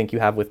what you think you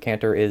have with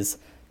Cantor is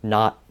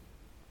not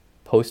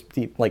post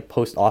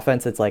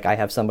offense, it's like I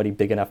have somebody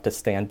big enough to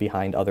stand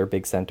behind other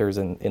big centers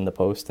in the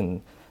post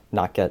and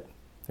not get,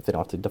 if they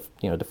don't have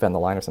to defend the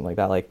line or something like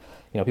that. Like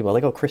people are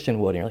like, oh, Christian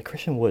Wood, and you're like,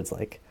 Christian Wood's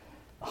like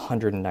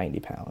 190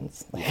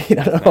 pounds. Like,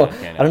 I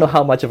don't know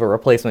how much of a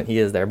replacement he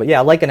is there, but yeah,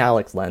 like an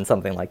Alex Len,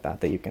 something like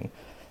that you can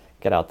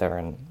get out there,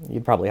 and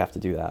you'd probably have to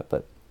do that.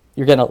 But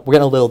we're getting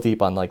a little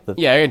deep on like the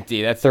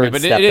that's third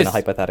but step it is, in a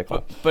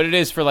hypothetical. But it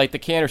is for like the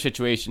Cantor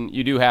situation.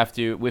 You do have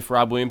to, with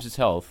Rob Williams'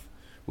 health,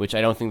 which I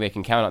don't think they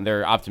can count on.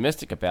 They're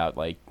optimistic about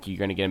like you're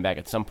going to get him back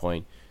at some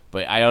point,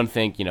 but I don't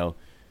think I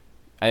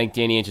think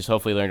Danny Ainge has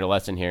hopefully learned a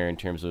lesson here in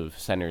terms of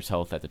center's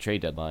health at the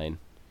trade deadline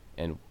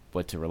and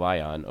what to rely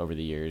on over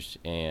the years.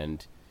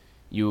 And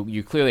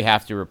you clearly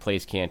have to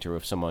replace Cantor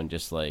with someone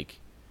just like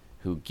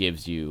who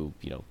gives you,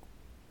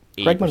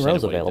 Greg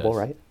Monroe's available,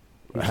 right?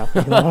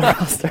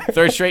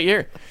 Third straight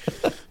year.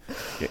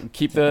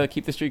 Keep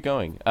the streak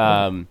going.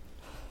 And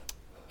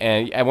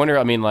I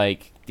wonder,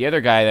 the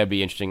other guy that'd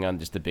be interesting on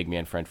just the big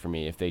man front for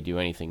me, if they do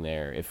anything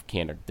there, if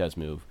Cantor does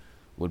move,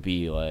 would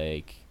be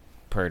like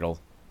Pirtle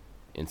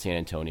in San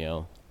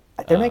Antonio.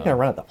 They're making a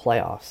run at the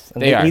playoffs.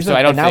 And they are. So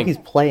I don't think he's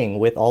playing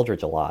with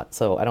Aldridge a lot.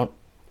 So I don't.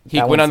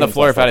 He went on the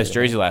floor without his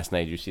jersey last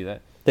night. Did you see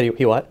that? Did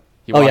he what?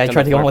 He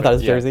tried to go on without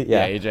his jersey.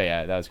 Yeah, AJ.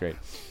 Yeah, that was great.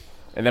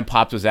 And then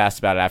Pops was asked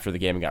about it after the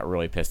game and got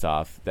really pissed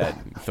off that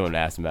someone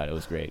asked him about it. It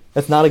was great.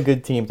 That's not a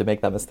good team to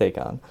make that mistake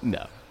on.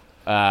 No.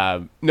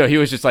 No, he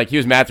was just like, he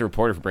was mad at the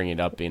reporter for bringing it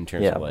up in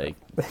terms of like.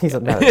 He's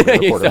mad at the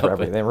reporter for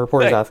everything.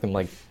 Reporters ask him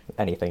like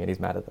anything and he's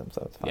mad at them,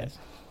 so it's fine. Yes.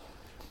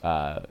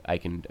 I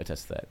can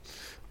attest to that.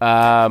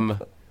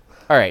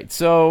 All right,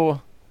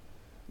 so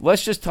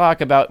let's just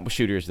talk about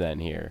shooters then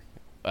here.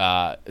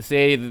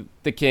 Say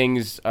the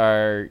Kings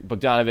are,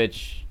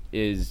 Bogdanovic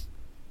is,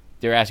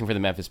 they're asking for the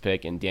Memphis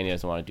pick, and Danny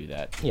doesn't want to do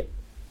that. Yeah.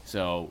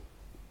 So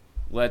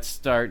let's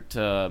start.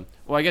 Well,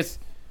 I guess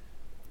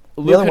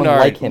the other one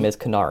like him is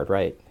Kennard,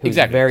 right? Who's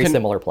exactly. A very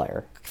similar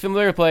player.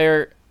 Similar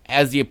player,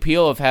 has the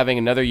appeal of having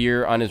another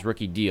year on his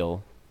rookie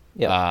deal.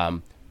 Yeah.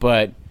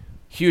 But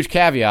huge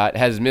caveat,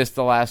 has missed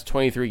the last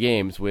 23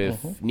 games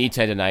with knee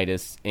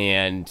tendonitis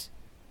and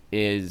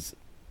is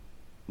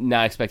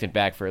not expected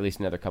back for at least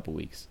another couple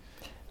weeks.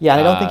 Yeah,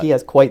 and I don't think he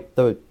has quite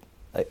the.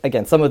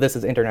 Again, some of this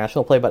is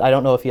international play, but I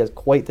don't know if he has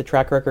quite the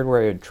track record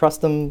where I would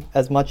trust him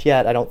as much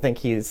yet. I don't think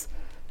he's.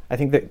 I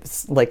think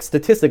that, like,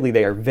 statistically,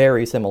 they are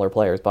very similar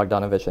players,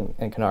 Bogdanovic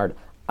and Kennard.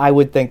 I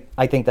think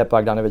that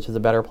Bogdanovic is a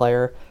better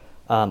player.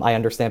 I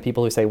understand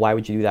people who say, why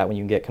would you do that when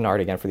you can get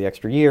Kennard again for the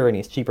extra year and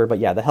he's cheaper? But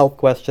yeah, the health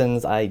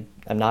questions, I'm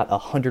not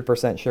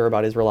 100% sure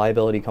about his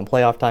reliability come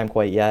playoff time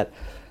quite yet.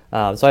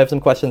 So I have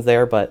some questions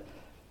there, but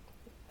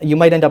you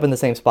might end up in the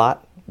same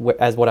spot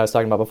as what I was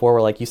talking about before,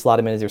 where like you slot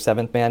him in as your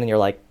seventh man and you're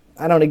like,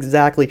 I don't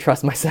exactly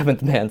trust my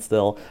seventh man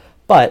still.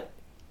 But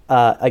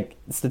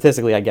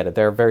statistically, I get it.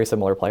 They're very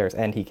similar players,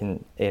 and he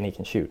can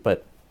shoot.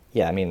 But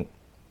yeah, I mean,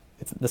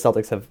 the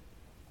Celtics have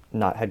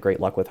not had great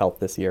luck with health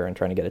this year and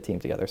trying to get a team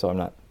together. So I'm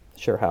not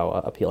sure how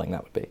appealing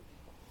that would be.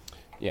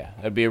 Yeah,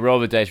 it'd be a roll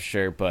of the dice for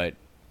sure. But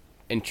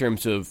in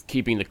terms of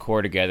keeping the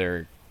core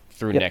together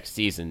through next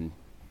season,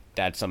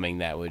 that's something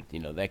that would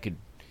that could.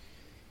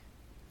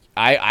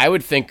 I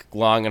would think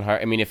long and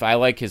hard. I mean, if I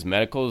like his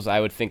medicals, I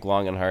would think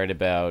long and hard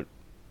about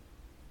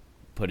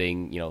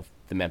putting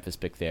the Memphis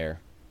pick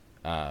there.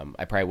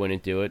 I probably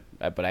wouldn't do it,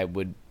 but I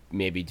would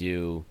maybe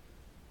do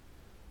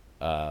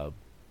the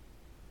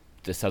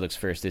Celtics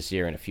first this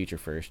year and a future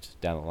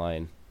first down the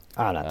line.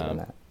 I'm not doing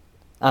that.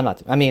 I'm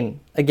not. I mean,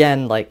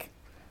 again, like,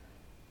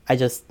 I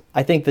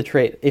think the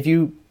trade, if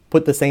you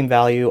put the same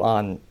value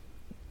on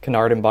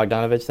Kennard and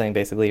Bogdanovic, saying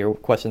basically your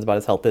questions about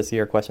his health this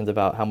year, questions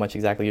about how much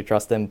exactly you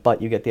trust him,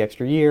 but you get the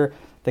extra year,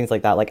 things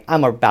like that. Like,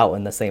 I'm about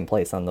in the same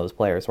place on those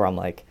players where I'm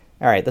like,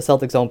 all right, the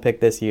Celtics own pick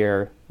this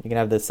year. You can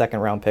have this second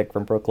round pick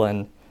from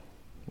Brooklyn.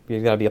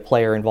 You've got to be a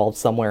player involved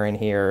somewhere in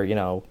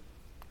here,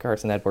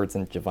 Carson Edwards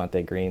and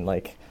Javonte Green.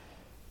 Like,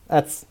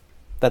 that's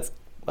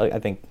I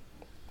think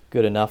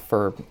good enough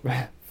for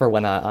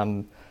when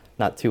I'm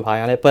not too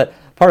high on it. But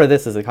part of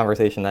this is a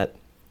conversation that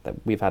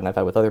we've had and I've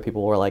had with other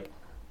people where, like,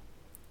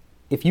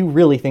 if you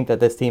really think that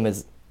this team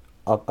is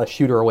a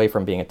shooter away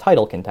from being a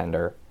title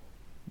contender,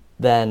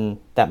 then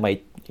that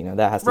might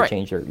that has to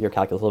change your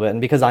calculus a little bit.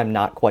 And because I'm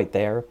not quite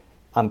there,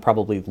 I'm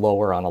probably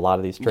lower on a lot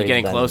of these trades. You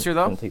getting closer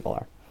though? Than people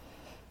are.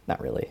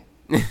 Not really.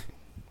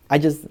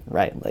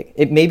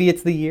 Maybe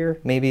it's the year.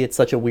 Maybe it's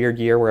such a weird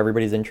year where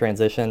everybody's in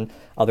transition,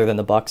 other than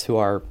the Bucks, who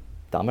are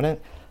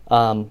dominant.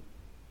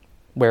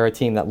 Where a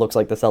team that looks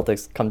like the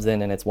Celtics comes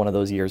in, and it's one of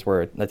those years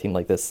where a team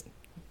like this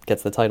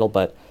gets the title.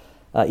 But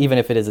even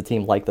if it is a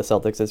team like the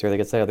Celtics this year, they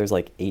could say, there's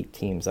like 8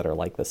 teams that are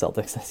like the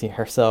Celtics this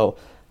year. So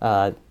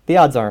the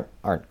odds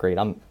aren't great.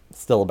 I'm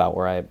still about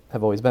where I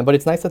have always been, but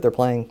it's nice that they're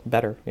playing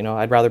better.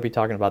 I'd rather be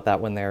talking about that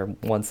when they're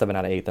won 7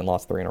 out of 8 than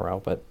lost 3 in a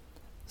row. But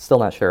still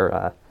not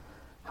sure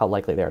how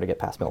likely they are to get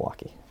past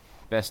Milwaukee.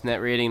 Best net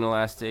rating in the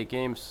last 8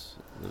 games.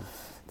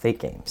 It's 8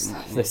 games.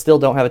 They still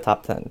don't have a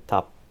top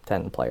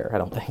 10 player. I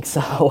don't think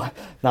so.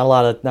 Not a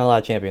lot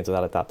of champions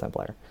without a top 10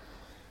 player.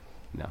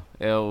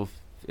 No,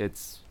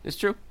 it's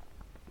true.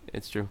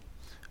 It's true.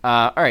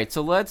 All right,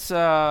 so let's.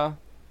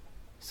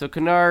 So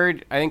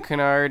Kennard, I think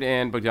Kennard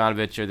and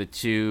Bogdanovic are the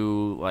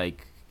 2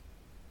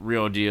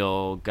 real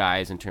deal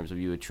guys in terms of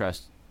you would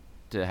trust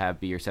to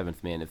be your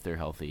 7th man if they're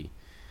healthy.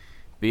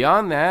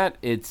 Beyond that,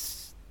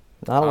 it's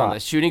not a lot. On the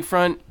shooting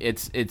front.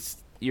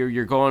 You're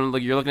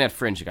looking at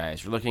fringe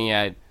guys. You're looking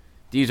at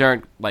these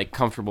aren't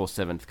comfortable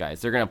 7th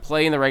guys. They're gonna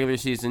play in the regular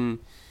season.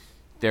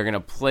 They're gonna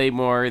play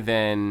more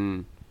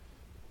than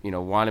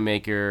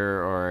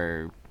Wanamaker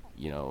or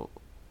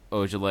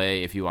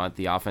Ojale if you want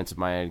the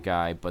offensive-minded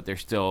guy, but they're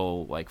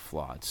still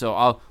flawed.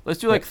 So let's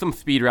do some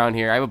speed round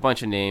here. I have a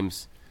bunch of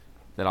names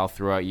that I'll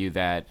throw at you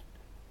that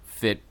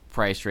fit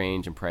price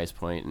range and price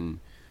point, and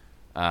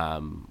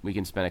we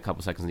can spend a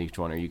couple seconds on each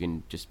one, or you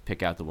can just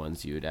pick out the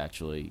ones you would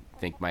actually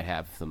think might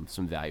have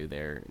some value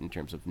there in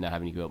terms of not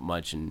having to go up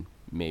much and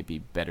maybe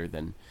better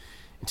than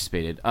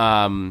anticipated.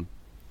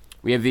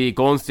 We have the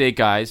Golden State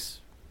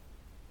guys,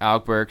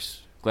 Alec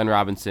Burks, Glenn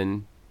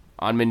Robinson,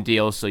 on-min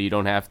deals, so you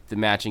don't have the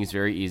matching is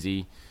very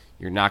easy.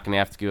 You're not going to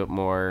have to give up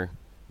more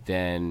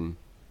than,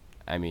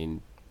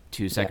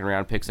 2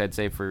 second-round picks, I'd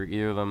say, for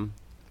either of them.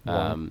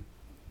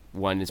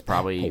 One is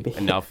probably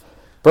enough.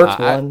 Burks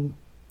 1,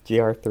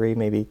 GR 3,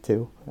 maybe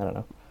 2. I don't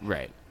know.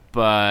 Right,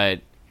 but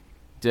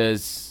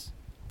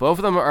both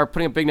of them are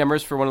putting up big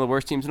numbers for one of the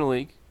worst teams in the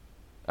league.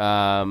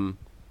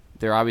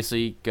 They're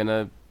obviously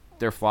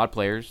they're flawed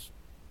players.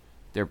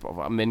 They're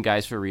min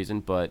guys for a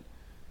reason, but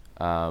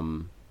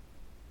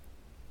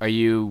are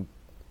you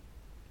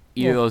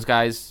either of those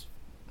guys?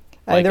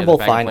 I think they're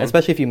both fine,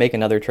 especially if you make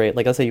another trade.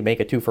 Let's say you make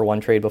a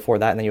 2-for-1 trade before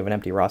that, and then you have an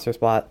empty roster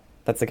spot.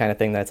 That's the kind of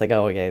thing that's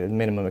the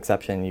minimum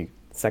exception, you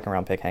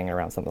second-round pick hanging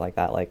around, something like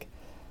that.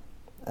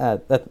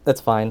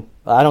 That's fine.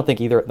 I don't think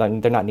either.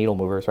 They're not needle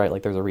movers,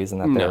 right? There's a reason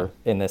that they're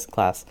in this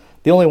class.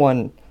 The only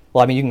one,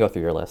 you can go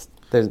through your list.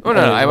 I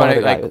want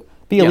to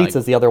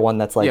Bielitsa's the other one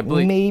that's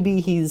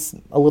maybe he's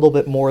a little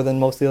bit more than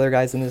most of the other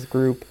guys in this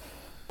group,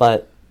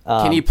 but.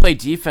 Can he play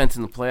defense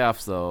in the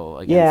playoffs, though?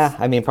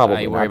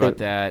 Probably I worry about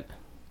that.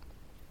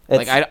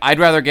 I'd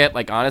rather get,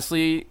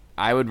 honestly,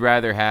 I would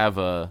rather have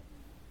the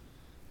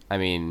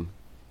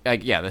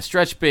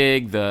stretch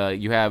big,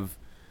 you have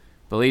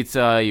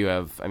Bielitsa, you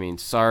have,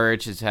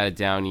 Saric has had a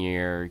down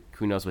year.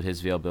 Who knows what his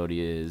availability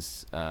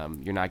is?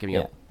 You're not giving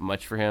up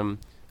much for him.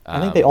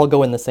 I think they all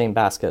go in the same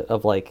basket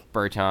of,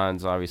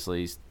 Bertans,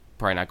 obviously,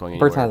 probably not going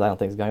anywhere. Bertans, I don't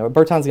think is going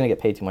anywhere. Bertans going to get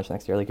paid too much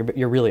next year.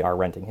 You really are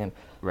renting him.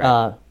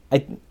 Right.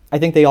 I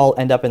think they all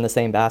end up in the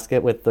same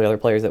basket with the other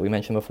players that we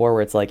mentioned before,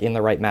 where it's in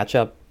the right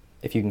matchup,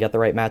 if you can get the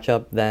right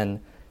matchup, then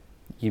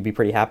you'd be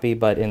pretty happy.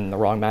 But in the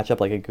wrong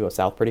matchup, it could go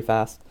south pretty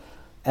fast.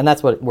 And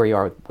that's where you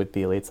are with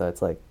Bielitsa.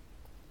 It's a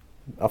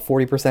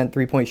 40%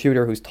 three-point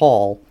shooter who's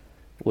tall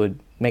would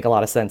make a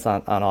lot of sense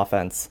on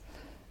offense.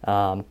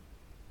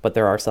 But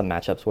there are some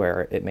matchups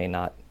where it may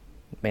not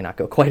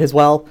go quite as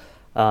well.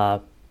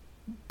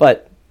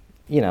 But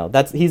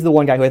he's the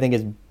one guy who I think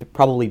is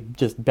probably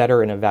just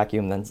better in a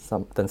vacuum than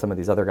some of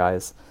these other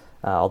guys.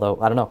 Although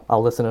I don't know,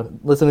 I'll listen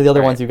to the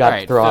other ones you got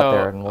to throw out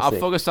there, and I'll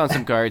focus on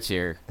some guards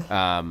here.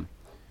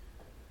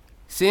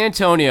 San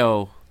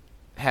Antonio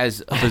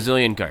has a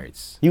bazillion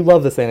guards. You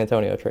love the San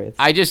Antonio trades.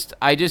 I just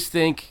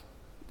think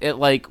it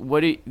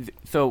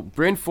so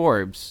Bryn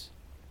Forbes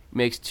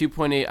makes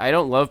 2.8. I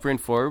don't love Bryn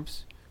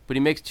Forbes, but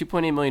he makes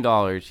 $2.8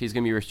 million. He's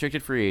going to be a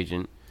restricted free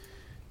agent.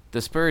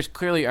 The Spurs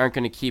clearly aren't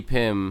going to keep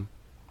him,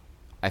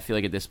 I feel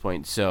at this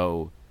point.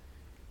 So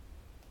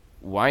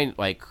why,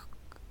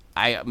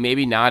 I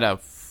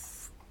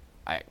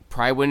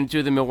probably wouldn't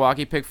do the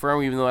Milwaukee pick for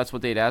him, even though that's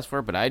what they'd ask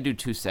for, but I'd do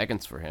 2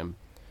 seconds for him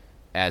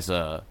as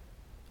a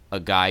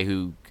guy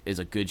who is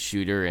a good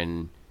shooter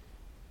and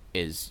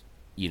is,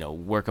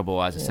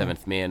 workable as a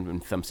 7th man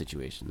in some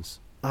situations.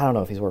 I don't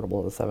know if he's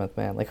workable as a 7th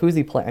man. Who's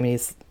he playing?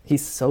 He's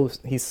small.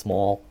 He's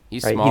small.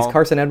 He's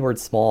Carson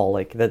Edwards small.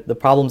 The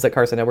problems that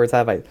Carson Edwards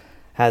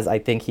I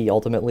think he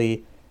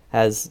ultimately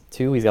has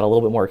too. He's got a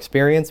little bit more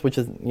experience, which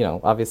is,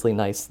 obviously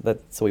nice.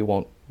 So he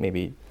won't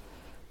maybe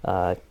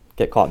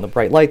get caught in the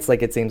bright lights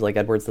like it seems like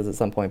Edwards does at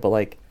some point. But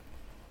I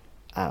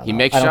don't know. He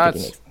makes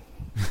shots.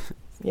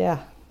 Yeah.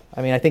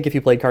 I think if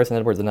you played Carson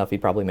Edwards enough,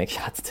 he'd probably make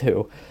shots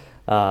too.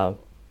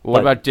 Well,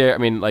 what about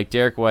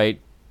Derek White?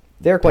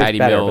 Derek White's Patty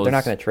better, Mills. but they're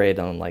not going to trade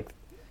him. Like,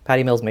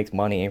 Patty Mills makes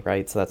money,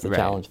 right? So that's the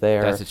challenge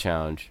there. That's a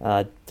challenge.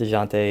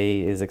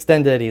 DeJounte is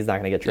extended. He's not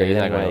going to get traded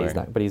anyway.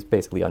 But he's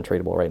basically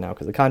untradeable right now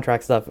because of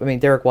contract stuff. I mean,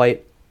 Derek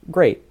White,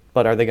 great,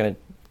 but are they going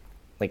to?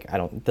 Like,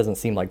 it doesn't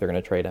seem like they're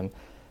going to trade him.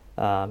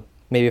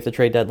 Maybe if the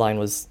trade deadline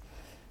was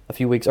a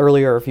few weeks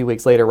earlier or a few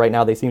weeks later. Right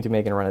now, they seem to be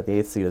making a run at the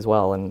 8th seed as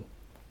well, and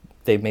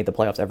they've made the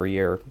playoffs every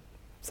year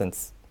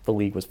since the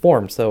league was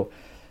formed. So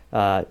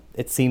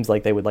it seems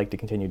like they would like to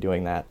continue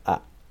doing that.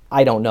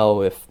 I don't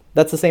know if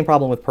that's the same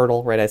problem with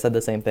Pirtle, right? I said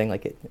the same thing.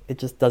 Like, it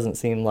just doesn't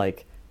seem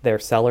like they're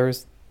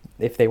sellers.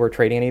 If they were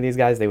trading any of these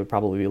guys, they would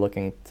probably be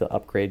looking to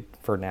upgrade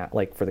for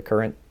for the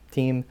current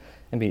team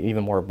and be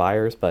even more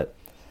buyers. But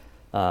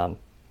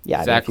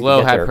yeah, Zach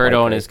Lowe had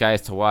Pirtle and his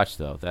guys to watch,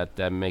 though.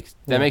 That makes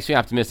me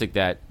optimistic.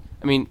 That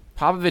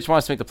Popovich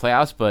wants to make the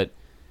playoffs, but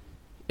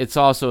it's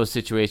also a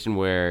situation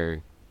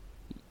where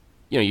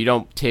you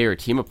don't tear your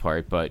team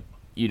apart, but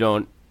you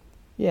don't.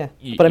 Yeah,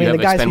 but the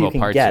guys who you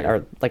can get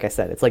are, like I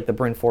said, it's like the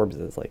Bryn Forbes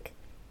is like,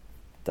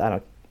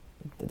 I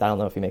don't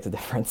know if he makes a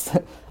difference.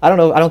 I don't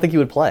know. I don't think he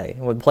would play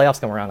when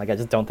playoffs come around. Like, I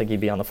just don't think he'd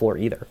be on the floor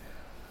either.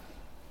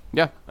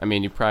 Yeah,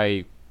 you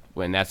probably,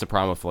 when that's the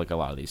problem with like a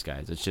lot of these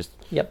guys. It's just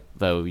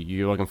though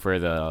you're looking for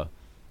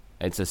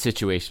it's a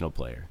situational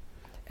player,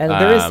 and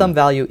there is some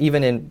value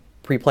even in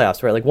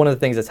pre-playoffs, right? Like, one of the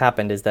things that's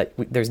happened is that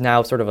there's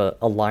now sort of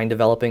a line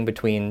developing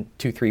between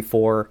 2, 3,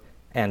 4,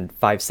 and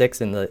 5,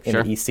 6 in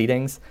the East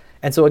seedings.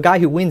 And so a guy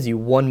who wins you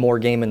one more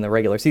game in the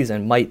regular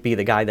season might be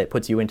the guy that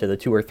puts you into the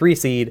 2 or 3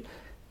 seed,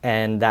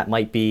 and that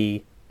might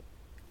be,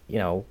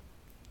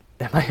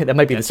 that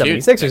might be the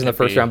 76ers in the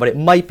first round, but it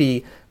might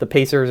be the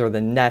Pacers or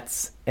the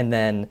Nets, and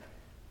then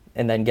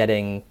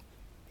getting,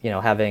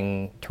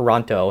 having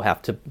Toronto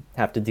have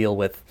to deal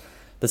with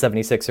the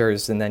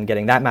 76ers, and then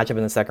getting that matchup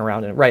in the second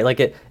round. And right,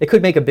 like it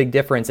could make a big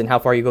difference in how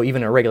far you go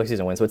even in a regular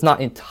season win. So it's not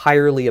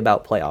entirely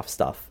about playoff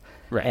stuff.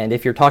 Right. And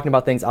if you're talking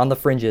about things on the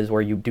fringes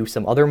where you do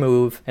some other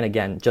move, and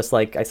again, just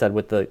like I said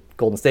with the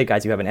Golden State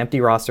guys, you have an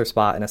empty roster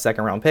spot and a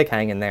second round pick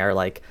hanging there,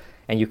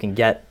 and you can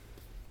get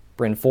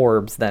Bryn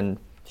Forbes, then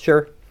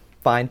sure,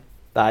 fine.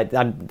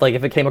 I'm like,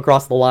 if it came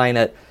across the line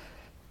at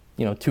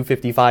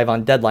 2:55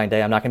 on deadline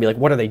day, I'm not gonna be like,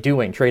 what are they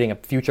doing, trading a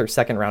future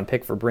second round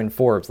pick for Bryn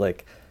Forbes?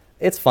 Like,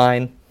 it's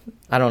fine.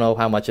 I don't know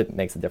how much it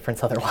makes a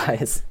difference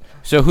otherwise.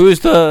 So who's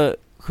the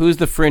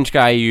fringe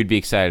guy you'd be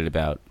excited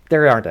about?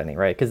 There aren't any,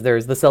 right? Because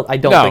there's the I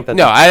don't think that.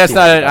 No, that's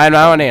not. I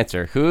don't want to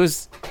answer.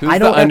 Who's the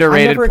underrated I'm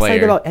never player?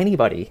 excited about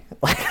anybody.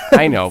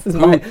 I know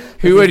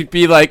who would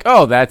be like,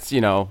 oh, that's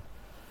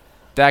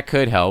that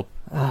could help.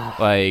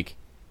 Like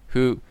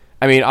who?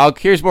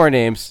 Here's more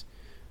names.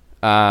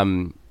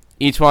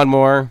 Each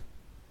Moore,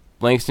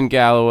 Langston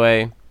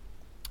Galloway.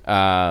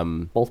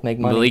 Both make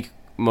money.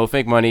 Both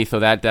make money, so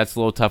that's a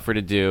little tougher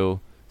to do.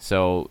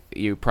 So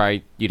you'd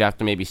have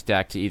to maybe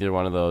stack to either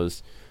one of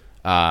those.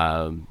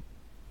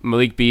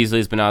 Malik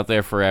Beasley's been out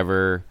there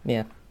forever.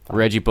 Yeah. Fine.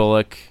 Reggie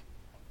Bullock,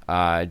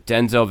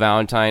 Denzel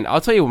Valentine. I'll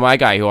tell you my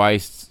guy who I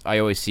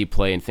always see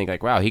play and think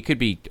like, wow, he could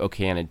be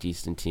okay on a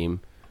decent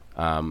team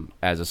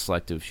as a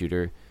selective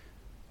shooter.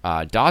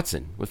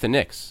 Dotson with the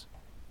Knicks.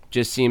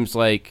 Just seems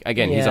like,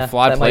 again, he's a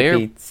flawed player.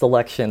 Might be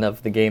selection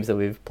of the games that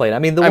we've played.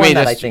 The one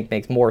that I think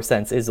makes more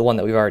sense is the one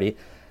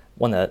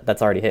that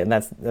that's already hit, and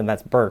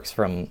that's Burks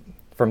from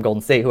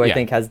Golden State, who I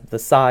think has the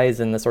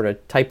size and the sort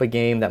of type of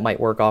game that might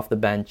work off the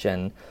bench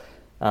and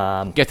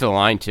get to the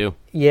line too.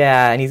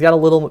 Yeah, and he's got a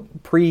little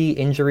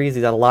pre-injuries.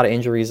 He's had a lot of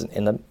injuries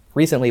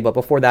recently, but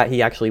before that,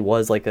 he actually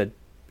was like a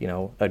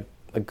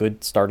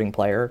good starting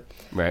player.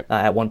 Right.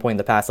 At one point in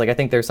the past, like I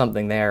think there's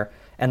something there,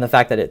 and the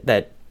fact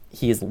that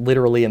he is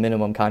literally a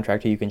minimum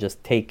contract who you can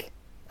just take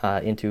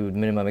into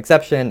minimum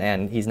exception,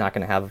 and he's not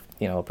going to have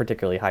a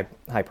particularly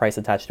high price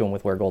attached to him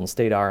with where Golden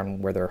State are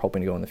and where they're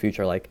hoping to go in the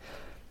future. Like,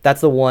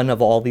 that's the one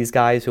of all these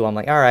guys who I'm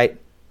like, all right,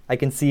 I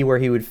can see where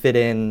he would fit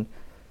in.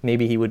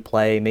 Maybe he would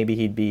play. Maybe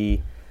he'd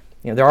be.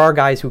 There are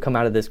guys who come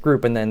out of this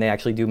group and then they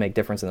actually do make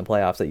difference in the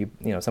playoffs.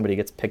 That somebody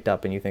gets picked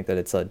up and you think that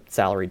it's a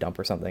salary dump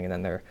or something, and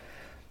then they're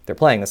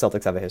playing. The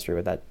Celtics have a history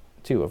with that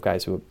too, of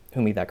guys who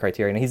meet that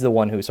criteria. And he's the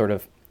one who sort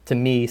of, to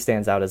me,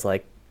 stands out as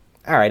like,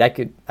 all right,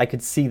 I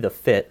could see the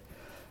fit,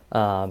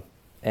 and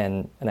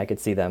I could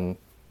see them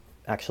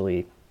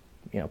actually,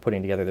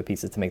 putting together the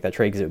pieces to make that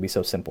trade because it would be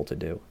so simple to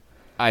do.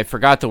 I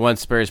forgot the one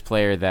Spurs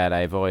player that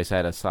I've always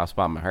had a soft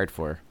spot in my heart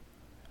for.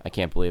 I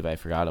can't believe I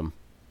forgot him.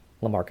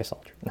 LaMarcus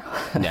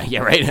Aldridge. Yeah,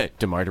 right.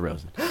 DeMar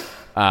DeRozan.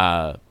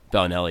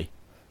 Bellinelli.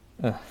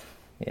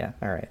 Yeah,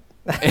 all right.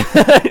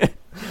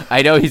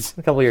 I know he's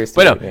a couple years.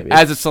 But no, maybe.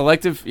 as a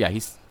selective,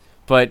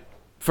 but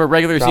for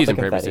regular season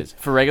purposes,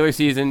 for regular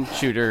season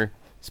shooter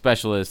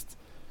specialist,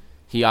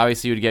 he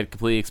obviously would get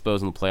completely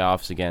exposed in the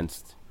playoffs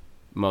against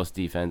most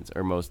defense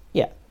or most.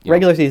 Yeah.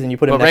 Regular season, you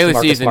put him next to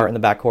Marcus Smart in the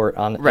backcourt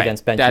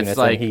against bench units,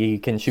 like, and he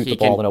can shoot the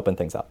ball and open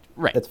things up.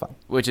 Right. That's fine.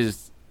 Which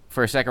is,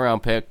 for a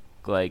second-round pick,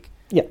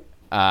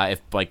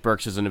 if,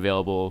 Burks isn't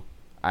available,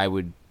 I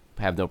would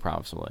have no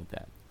problem with something like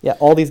that. Yeah,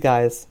 all these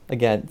guys,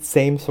 again,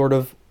 same sort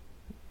of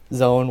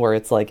zone where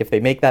it's like if they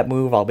make that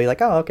move, I'll be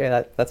like, oh,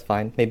 okay, that's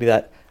fine. Maybe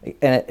that,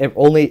 and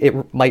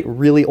it might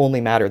really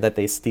only matter that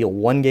they steal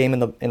one game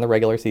in the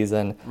regular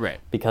season, right?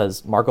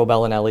 Because Marco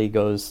Bellinelli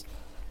goes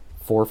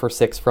 4 for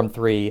 6 from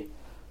 3,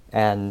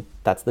 and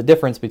that's the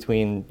difference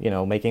between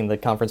making the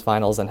conference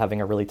finals and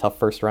having a really tough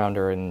first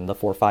rounder in the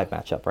 4-5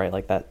 matchup, right?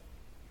 Like that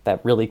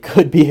really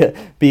could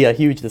be a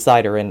huge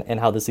decider in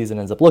how the season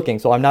ends up looking.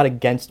 So I'm not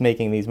against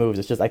making these moves.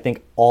 It's just I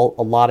think a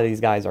lot of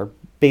these guys are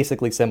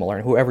basically similar,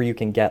 and whoever you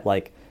can get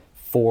like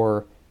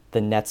for the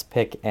Nets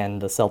pick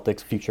and the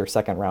Celtics future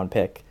second round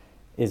pick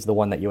is the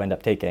one that you end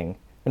up taking.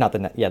 Not the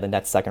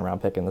Nets second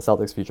round pick and the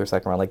Celtics future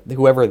second round. Like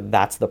whoever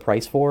that's the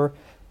price for,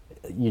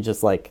 you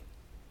just like,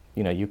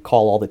 you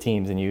call all the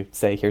teams and you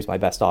say, here's my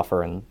best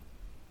offer, and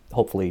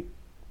hopefully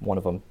one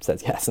of them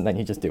says yes, and then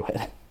you just do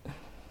it.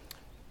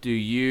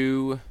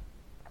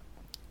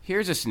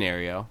 Here's a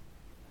scenario,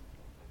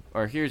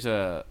 or here's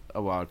a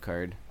wild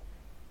card.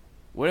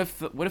 What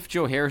if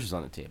Joe Harris is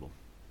on the table?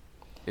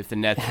 If the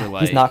Nets were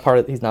like... he's not part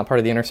of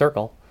the inner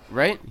circle.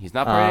 Right? He's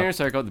not part of the inner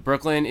circle. The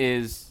Brooklyn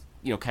is,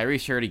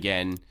 Kyrie's hurt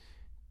again.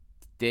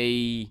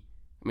 Who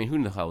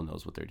the hell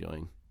knows what they're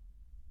doing?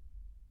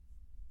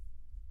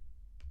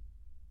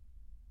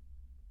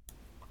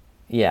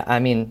 Yeah, I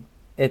mean,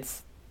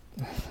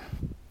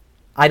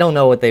 I don't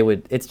know what they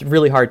would... It's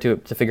really hard to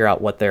figure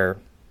out what they're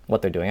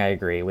doing. I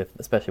agree,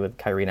 especially with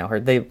Kyrie now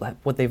hurt.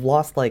 They've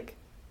lost like...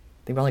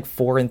 They've been like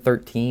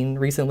 4-13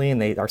 recently,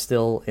 and they are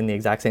still in the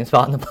exact same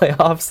spot in the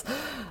playoffs.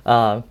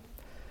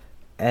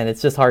 And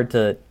it's just hard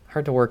to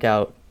work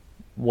out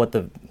what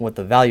the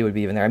value would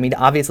be even there. I mean,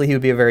 obviously he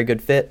would be a very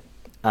good fit.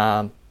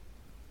 But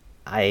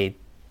I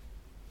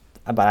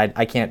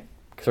can't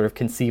sort of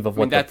conceive of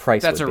what the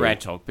price would be. That's a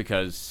rental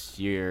because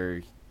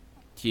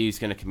he's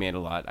going to command a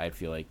lot, I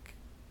feel like,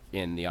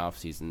 in the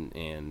offseason,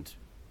 and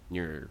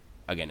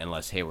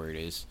unless Hayward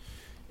is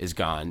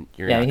gone.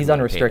 He's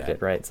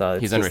unrestricted, right? So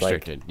he's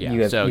unrestricted. Like,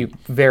 yeah, you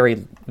very,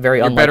 very.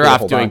 You're better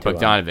off doing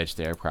Bogdanovich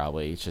there,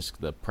 probably. It's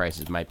just the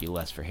prices might be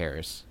less for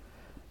Harris.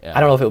 I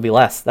don't know if it would be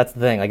less. That's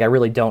the thing. Like, I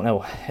really don't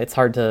know. It's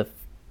hard to.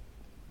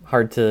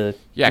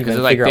 Yeah, because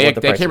like they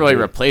can't really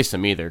replace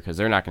him either, because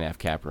they're not going to have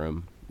cap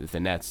room. The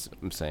Nets,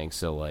 I'm saying,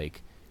 so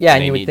like. Yeah,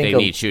 and you would think they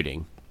need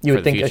shooting. You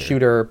would think a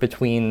shooter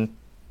between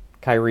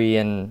Kyrie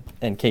and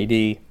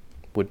KD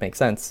would make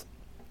sense.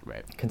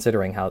 Right.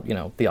 Considering how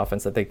the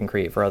offense that they can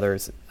create for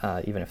others,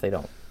 even if they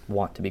don't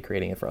want to be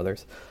creating it for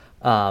others,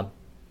 but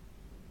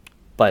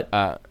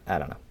I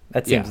don't know.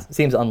 That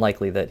seems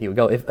unlikely that he would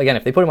go. If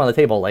they put him on the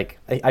table, like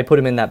I put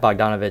him in that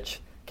Bogdanovich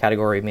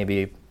category,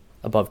 maybe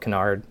above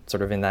Kennard,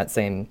 sort of in that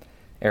same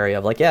area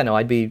of like,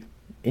 I'd be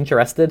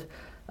interested,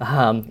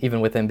 even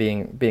with him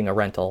being a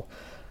rental.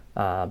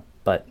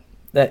 But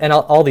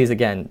all these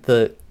again,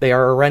 they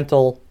are a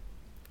rental.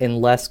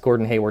 Unless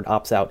Gordon Hayward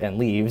opts out and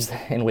leaves,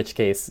 in which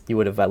case you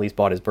would have at least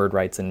bought his bird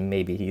rights, and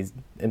maybe he's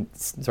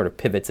sort of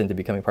pivots into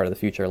becoming part of the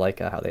future, like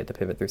how they had to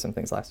pivot through some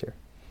things last year.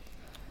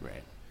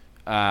 Right.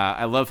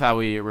 I love how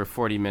we're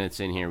 40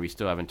 minutes in here. We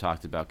still haven't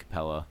talked about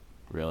Capella,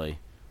 really,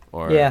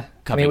 or Covington.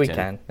 I mean, we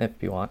can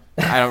if you want.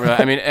 I don't really.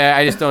 I mean,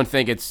 I just don't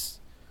think it's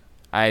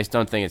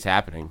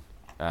happening.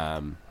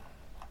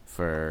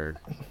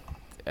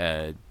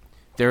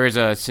 There is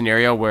a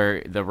scenario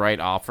where the right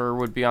offer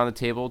would be on the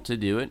table to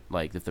do it.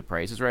 Like if the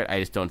price is right, I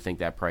just don't think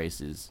that price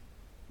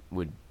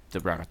the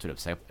Rockets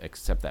would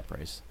accept that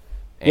price.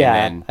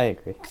 And I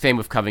agree. Same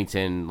with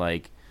Covington.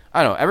 Like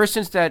I don't know. Ever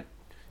since that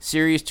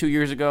series 2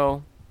 years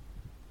ago,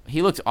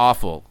 he looked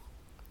awful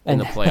in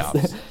the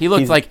playoffs. He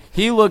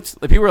looked.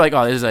 People were like,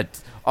 "Oh, this is a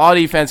all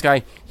defense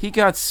guy." He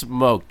got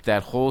smoked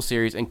that whole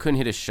series and couldn't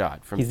hit a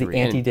shot from 3. He's the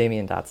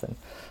anti-Damian Dotson.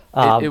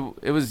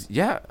 It was.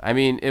 Yeah. I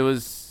mean, it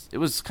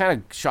was kind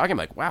of shocking.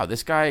 Like, wow,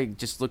 this guy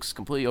just looks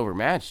completely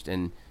overmatched.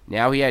 And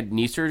now he had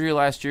knee surgery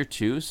last year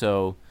too.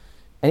 So,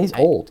 and he's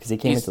old because he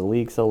came into the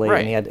league so late,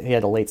 right. And he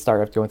had a late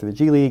start after going through the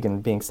G League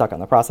and being stuck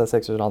on the process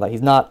Sixers and all that.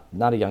 He's not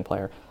a young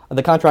player.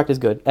 The contract is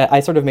good. I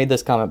sort of made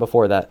this comment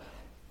before that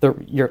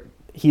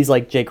he's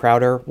like Jay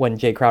Crowder when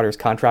Jay Crowder's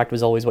contract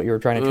was always what you were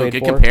trying to trade good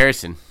for. Good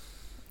comparison.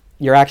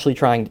 You're actually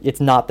trying.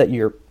 It's not that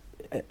you're.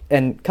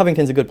 And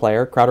Covington's a good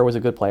player. Crowder was a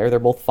good player. They're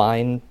both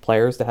fine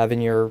players to have in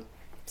your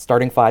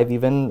starting 5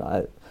 even,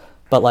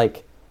 but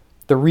like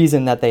the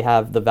reason that they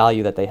have the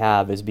value that they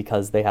have is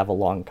because they have a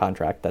long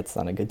contract. That's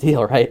not a good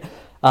deal, right?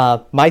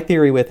 My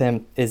theory with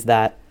him is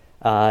that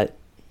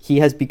he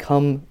has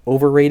become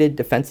overrated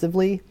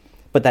defensively,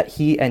 but that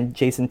he and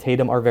Jason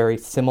Tatum are very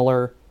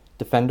similar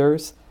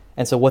defenders.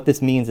 And so what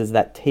this means is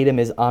that Tatum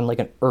is on like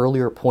an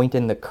earlier point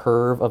in the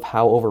curve of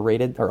how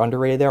overrated or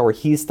underrated they are, where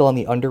he's still on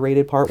the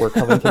underrated part where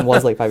Covington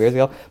was like 5 years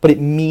ago. But it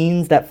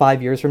means that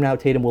 5 years from now,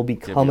 Tatum will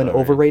become an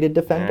overrated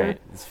defender.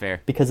 Right, that's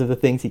fair. Because of the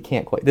things he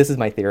can't quite. This is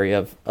my theory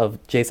of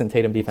Jason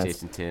Tatum defense.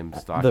 Jason Tatum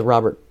stock. The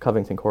Robert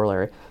Covington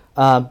corollary.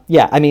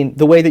 I mean,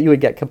 the way that you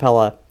would get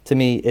Capella to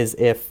me is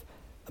if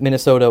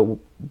Minnesota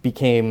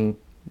became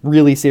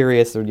really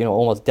serious or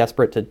almost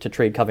desperate to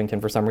trade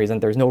Covington for some reason.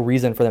 There's no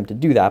reason for them to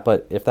do that,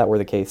 but if that were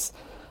the case,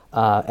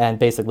 and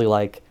basically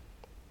like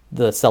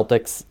the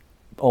Celtics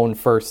own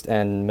first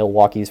and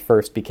Milwaukee's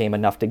first became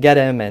enough to get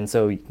him, and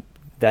so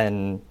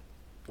then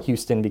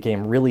Houston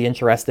became really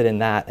interested in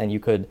that, and you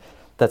could,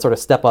 that sort of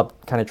step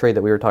up kind of trade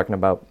that we were talking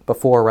about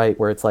before, right,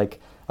 where it's like,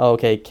 oh,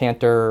 okay,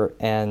 Cantor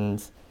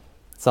and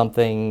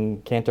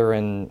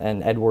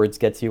Edwards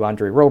gets you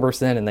Andre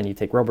Roberson, and then you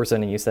take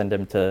Roberson and you send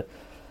him to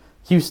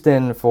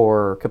Houston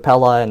for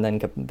Capella, and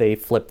then they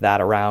flip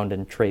that around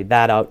and trade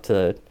that out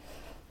to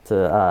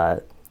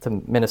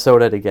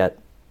Minnesota to get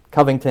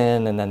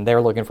Covington, and then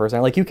they're looking for a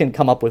center. Like, you can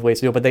come up with ways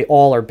to do it, but they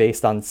all are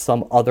based on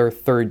some other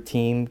third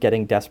team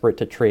getting desperate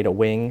to trade a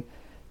wing.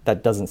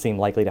 That doesn't seem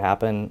likely to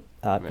happen,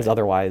 because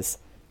otherwise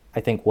I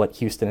think what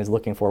Houston is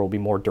looking for will be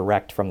more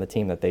direct from the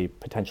team that they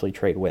potentially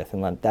trade with.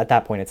 And then at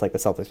that point, it's like the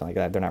Celtics are like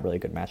that. They're not really a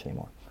good match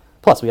anymore.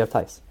 Plus, we have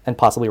Tice and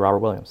possibly Robert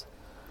Williams.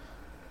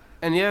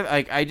 And yeah,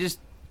 I just,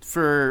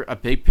 for a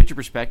big picture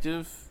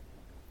perspective,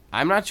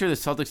 I'm not sure the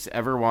Celtics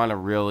ever want to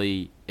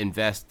really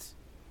invest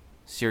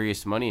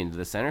serious money into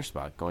the center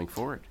spot going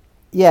forward.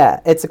 Yeah,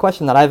 it's a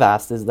question that I've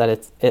asked, is that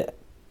it's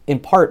in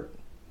part,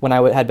 when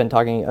I had been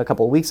talking a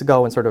couple of weeks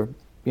ago and sort of,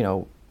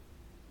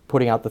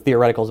 putting out the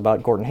theoreticals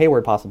about Gordon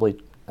Hayward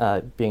possibly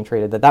being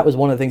traded, that was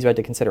one of the things you had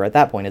to consider at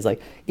that point, is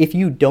like, if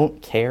you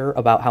don't care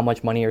about how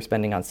much money you're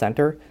spending on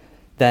center,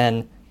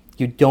 then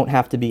you don't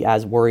have to be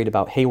as worried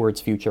about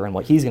Hayward's future and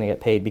what he's going to get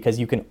paid, because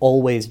you can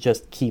always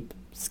just keep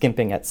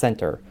skimping at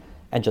center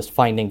and just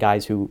finding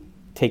guys who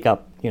take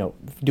up,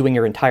 doing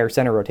your entire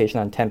center rotation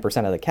on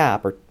 10% of the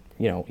cap, or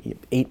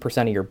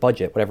 8% of your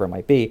budget, whatever it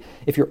might be.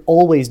 If you're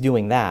always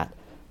doing that,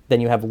 then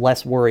you have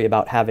less worry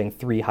about having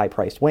 3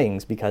 high-priced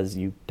wings, because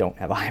you don't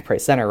have a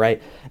high-priced center, right?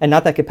 And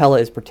not that Capella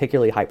is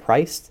particularly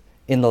high-priced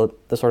in the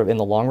sort of in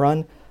the long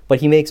run,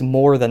 but he makes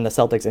more than the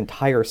Celtics'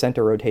 entire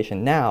center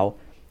rotation now,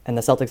 and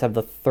the Celtics have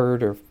the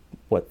third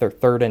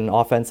in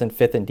offense and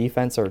 5th in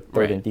defense, or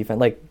third in defense.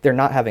 Like, they're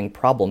not having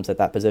problems at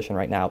that position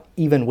right now,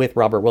 even with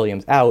Robert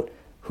Williams out,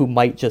 who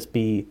might just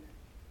be,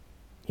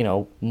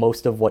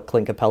 most of what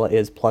Clint Capella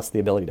is, plus the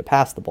ability to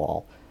pass the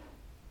ball,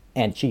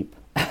 and cheap.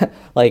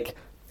 Like,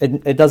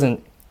 it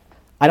doesn't,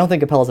 I don't think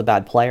Capella's a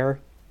bad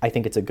player. I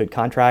think it's a good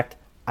contract.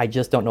 I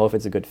just don't know if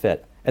it's a good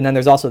fit. And then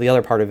there's also the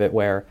other part of it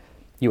where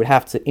you would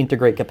have to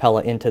integrate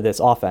Capella into this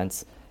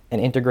offense,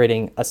 and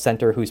integrating a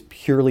center who's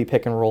purely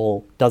pick and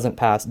roll, doesn't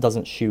pass,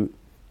 doesn't shoot.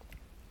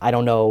 I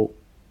don't know,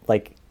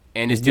 like,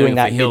 and is doing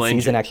that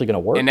mid-season actually going to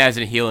work? And as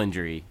a heel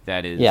injury,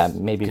 that is,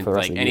 maybe for the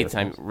rest of the year.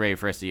 Anytime, for the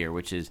rest of the year,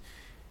 which is,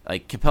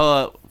 like,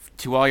 Capella,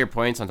 to all your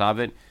points on top of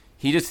it,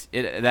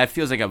 that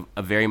feels like a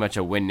very much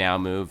a win now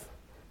move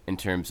in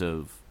terms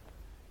of,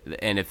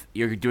 and if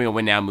you're doing a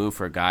win now move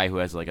for a guy who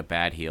has like a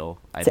bad heel,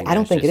 I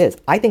don't think it is.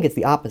 I think it's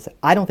the opposite.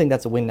 I don't think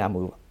that's a win now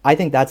move. I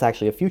think that's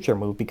actually a future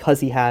move, because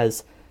he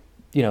has,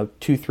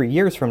 2-3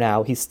 years from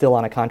now, he's still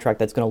on a contract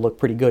that's going to look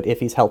pretty good if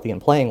he's healthy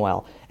and playing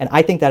well. And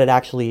I think that it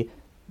actually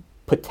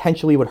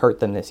potentially would hurt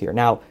them this year.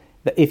 Now,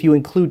 if you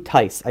include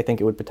Tice, I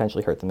think it would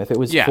potentially hurt them. If it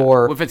was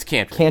if it's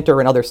Cantor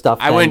and other stuff,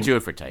 I wouldn't do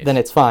it for Tice. Then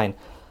it's fine.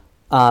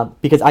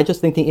 Because I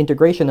just think the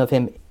integration of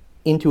him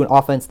into an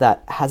offense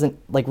that hasn't,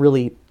 like,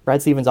 really,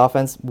 Brad Stevens'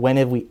 offense, when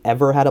have we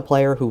ever had a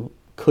player who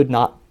could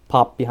not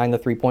pop behind the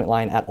three-point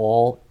line at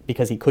all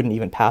because he couldn't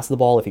even pass the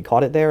ball if he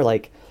caught it there?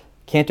 Like,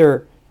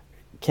 Cantor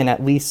can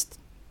at least,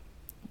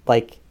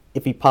 like,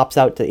 if he pops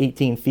out to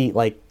 18 feet,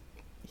 like,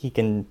 he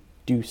can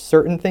do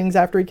certain things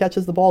after he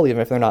catches the ball,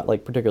 even if they're not,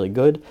 like, particularly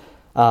good.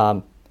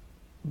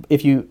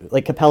 If you,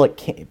 like,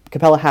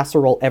 Capella has to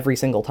roll every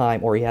single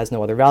time, or he has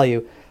no other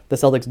value. The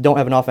Celtics don't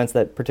have an offense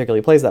that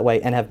particularly plays that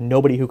way, and have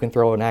nobody who can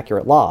throw an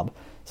accurate lob.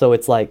 So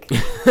it's like,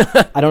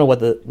 I don't know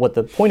what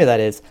the point of that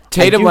is.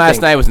 Tatum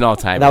last night was an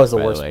all-timer. That was the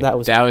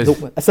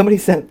worst. Somebody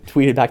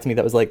tweeted back to me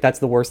that was like, that's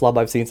the worst lob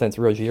I've seen since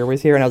Rozier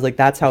was here, and I was like,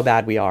 that's how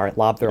bad we are at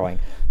lob throwing.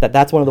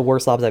 That's one of the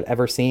worst lobs I've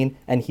ever seen,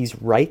 and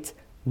he's right.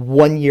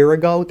 1 year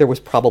ago, there was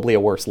probably a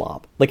worse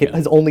lob. Like, it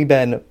has only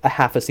been a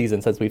half a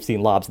season since we've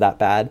seen lobs that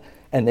bad,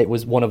 and it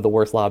was one of the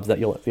worst lobs that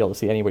you'll be able to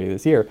see anybody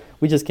this year.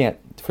 We just can't,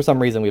 for some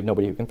reason, we have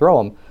nobody who can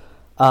throw them.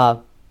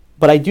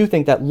 But I do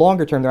think that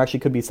longer term, there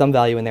actually could be some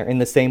value in there, in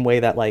the same way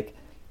that, like,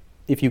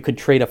 if you could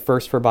trade a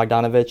first for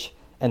Bogdanovich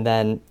and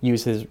then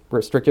use his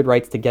restricted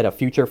rights to get a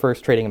future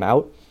first, trading him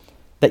out,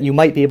 that you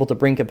might be able to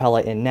bring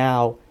Capella in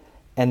now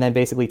and then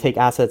basically take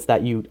assets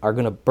that you are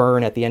going to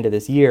burn at the end of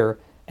this year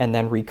and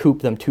then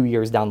recoup them 2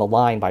 years down the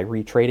line by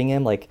retrading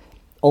him. Like,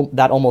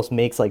 that almost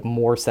makes, like,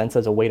 more sense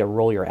as a way to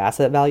roll your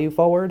asset value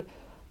forward,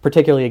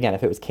 particularly, again,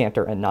 if it was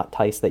Cantor and not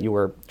Tice that you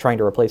were trying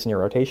to replace in your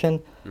rotation.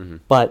 Mm-hmm.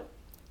 But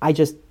I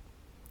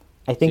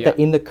think that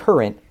in the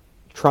current,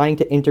 trying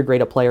to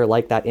integrate a player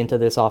like that into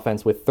this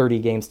offense with 30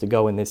 games to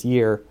go in this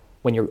year,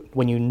 when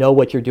you know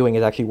what you're doing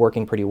is actually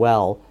working pretty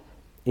well,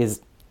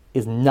 is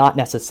not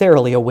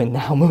necessarily a win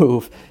now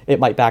move. It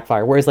might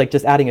backfire. Whereas, like,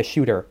 just adding a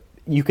shooter,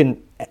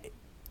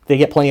 they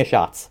get plenty of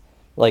shots.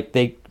 Like,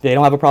 they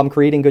don't have a problem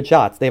creating good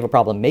shots. They have a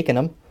problem making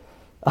them.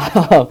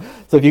 So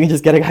if you can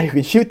just get a guy who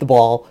can shoot the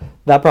ball,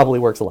 that probably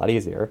works a lot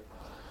easier.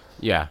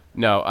 Yeah.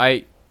 No,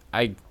 I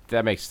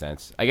that makes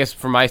sense. I guess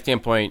from my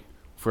standpoint,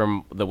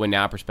 from the win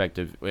now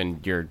perspective,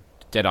 and you're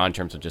dead on in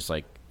terms of just,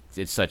 like,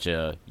 it's such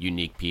a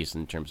unique piece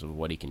in terms of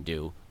what he can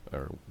do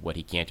or what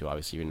he can't do.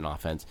 Obviously, even in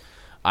offense,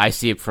 I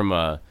see it from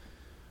a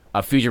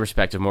future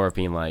perspective more of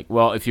being like,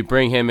 well, if you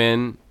bring him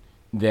in,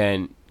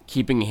 then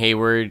keeping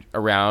Hayward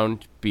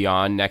around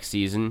beyond next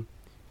season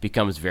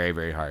becomes very,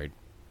 very hard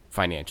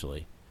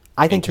financially.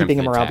 I think keeping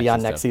him around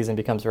beyond next season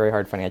becomes very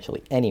hard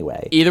financially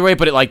anyway. Either way,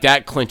 but it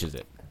that clinches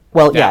it.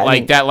 Well,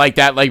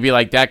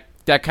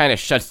 that kind of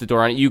shuts the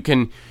door on it.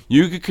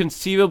 You could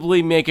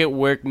conceivably make it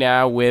work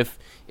now with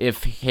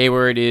if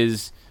Hayward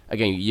is,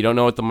 again, you don't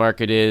know what the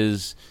market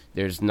is.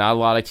 There's not a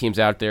lot of teams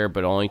out there,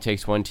 but it only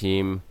takes one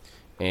team.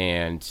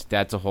 And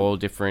that's a whole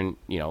different,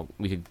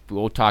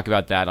 we'll talk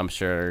about that, I'm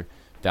sure,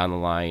 down the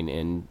line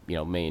in,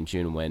 May and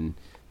June when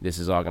this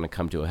is all going to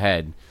come to a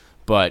head.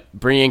 But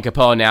bringing in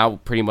Capella now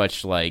pretty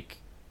much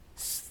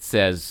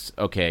says,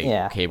 okay,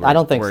 I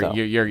don't think so.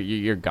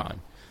 You're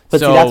gone. But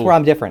see, that's where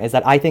I'm different, is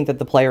that I think that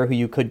the player who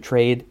you could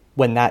trade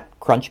when that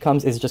crunch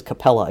comes is just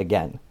Capella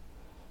again.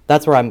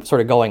 That's where I'm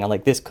sort of going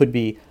on, this could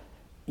be,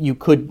 you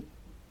could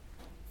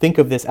think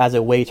of this as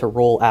a way to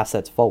roll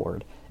assets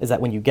forward, is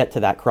that when you get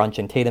to that crunch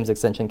and Tatum's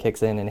extension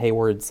kicks in and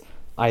Hayward's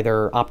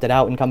either opted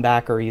out and come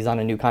back or he's on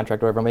a new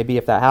contract or whatever, maybe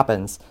if that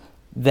happens,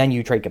 then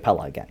you trade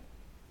Capella again.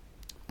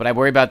 But I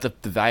worry about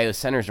the value of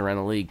centers around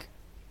the league.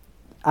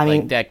 I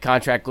mean, that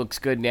contract looks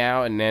good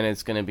now, and then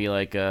it's going to be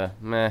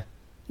meh.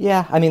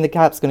 Yeah, I mean, the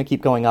cap's going to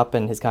keep going up,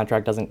 and his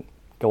contract doesn't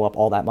go up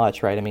all that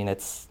much, right? I mean,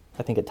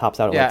 I think it tops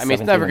out at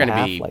it's never going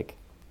to be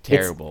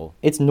terrible.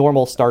 It's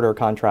normal starter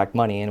contract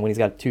money, and when he's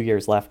got 2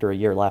 years left or a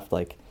year left,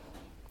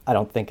 I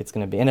don't think it's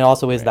going to be. And it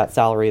also is that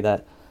salary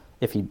that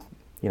if you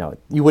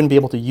wouldn't be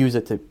able to use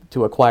it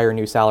to acquire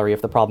new salary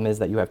if the problem is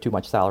that you have too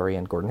much salary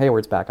and Gordon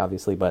Hayward's back,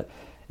 obviously. But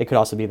it could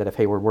also be that if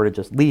Hayward were to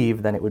just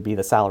leave, then it would be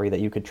the salary that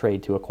you could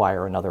trade to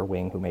acquire another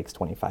wing who makes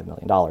 $25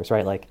 million,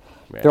 right?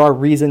 There are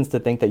reasons to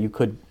think that you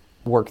could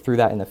work through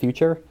that in the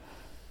future.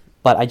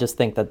 But I just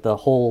think that the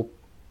whole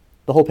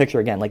picture,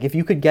 again, if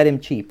you could get him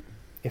cheap,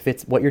 if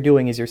it's what you're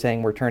doing is you're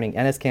saying we're turning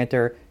Enes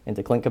Kanter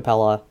into Clint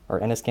Capella, or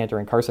Enes Kanter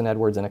and Carson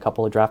Edwards and a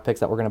couple of draft picks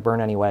that we're going to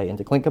burn anyway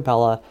into Clint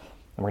Capella,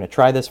 and we're going to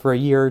try this for a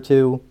year or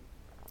two,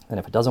 and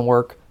if it doesn't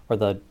work or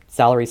the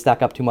salaries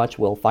stack up too much,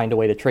 we'll find a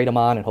way to trade him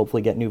on and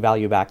hopefully get new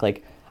value back.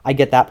 I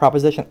get that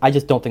proposition. I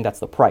just don't think that's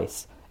the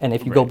price. And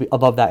if you go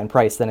above that in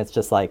price, then it's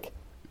just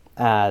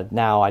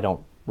now I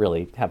don't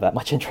really have that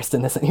much interest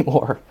in this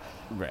anymore.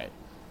 Right.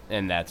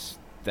 And that's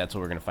what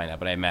we're going to find out.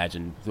 But I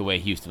imagine the way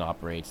Houston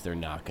operates, they're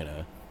not going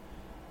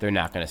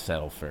to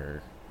settle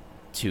for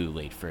 2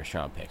 late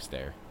first-round picks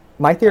there.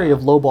 My theory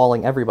of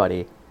lowballing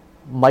everybody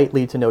might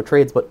lead to no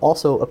trades, but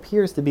also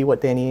appears to be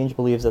what Danny Ainge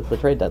believes at the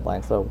trade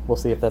deadline. So we'll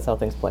see if that's how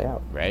things play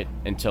out. Right,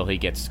 until he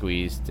gets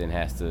squeezed and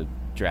has to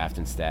draft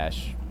and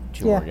stash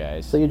 2 more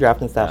guys. So you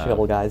draft and stash a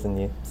couple guys and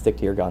you stick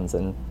to your guns,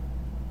 and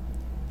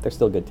they're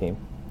still a good team.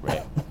 Right.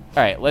 All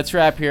right, let's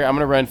wrap here. I'm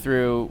going to run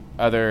through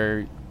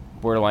other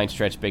borderline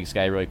stretch bigs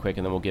guy really quick,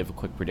 and then we'll give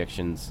quick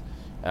predictions.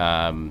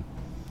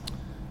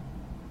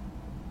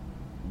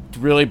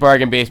 Really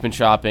bargain basement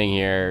shopping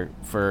here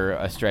for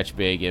a stretch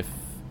big if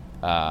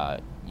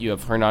you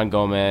have Hernan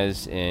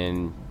Gomez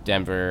in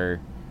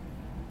Denver,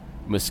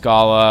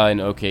 Muscala in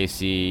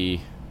OKC.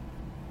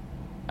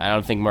 I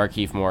don't think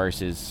Markieff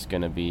Morris is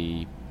going to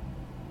be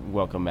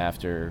welcome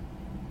after,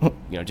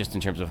 just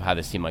in terms of how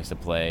this team likes to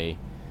play.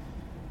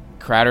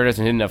 Crowder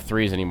doesn't hit enough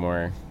threes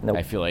anymore, Nope.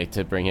 I feel like,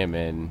 to bring him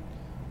in.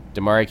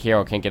 DeMarre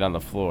Carroll can't get on the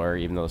floor,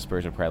 even though the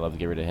Spurs would probably love to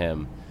get rid of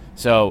him.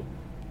 So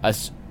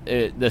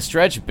the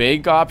stretch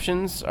big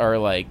options are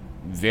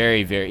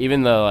very, very,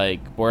 even the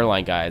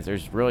borderline guys,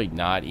 there's really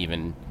not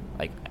even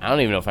I don't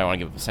even know if I want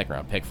to give up a second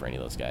round pick for any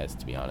of those guys,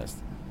 to be honest.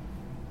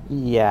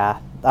 Yeah,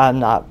 I'm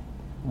not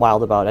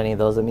wild about any of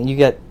those. I mean, you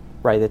get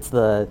it's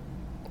the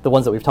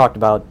ones that we've talked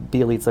about.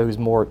 Bielitsa, who's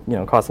more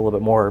costs a little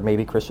bit more.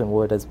 Maybe Christian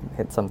Wood has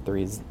hit some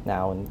threes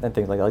now and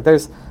things like that.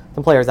 There's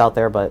some players out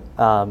there, but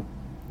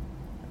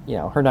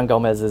Hernan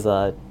Gomez is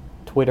a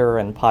Twitter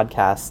and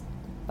podcast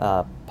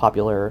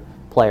popular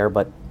player,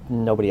 but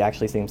nobody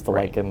actually seems to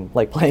like him,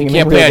 playing him. He can't in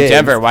real play games. at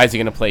Denver. Why is he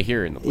going to play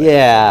here in the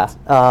playoffs?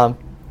 Yeah.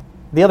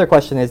 The other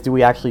question is, do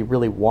we actually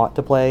really want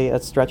to play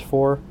at stretch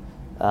 4?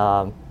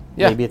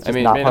 Maybe it's just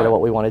not part of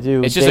what we want to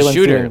do. It's just a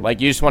shooter. You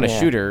just want a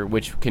shooter,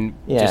 which can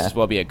just as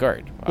well be a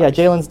guard.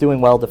 Obviously. Yeah, Jalen's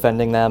doing well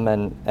defending them,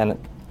 and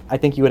I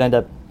think you would end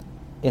up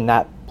in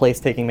that place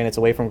taking minutes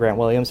away from Grant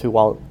Williams, who,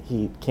 while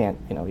he can't,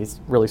 he's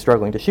really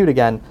struggling to shoot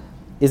again,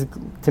 is,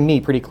 to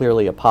me, pretty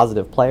clearly a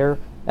positive player,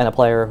 and a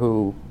player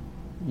who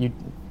you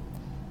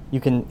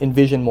can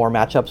envision more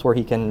matchups where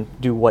he can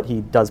do what he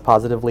does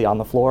positively on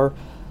the floor.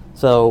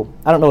 So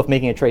I don't know if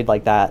making a trade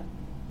like that,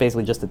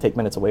 basically just to take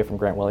minutes away from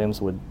Grant Williams,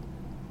 would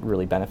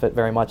really benefit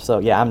very much. So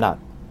yeah, I'm not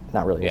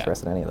really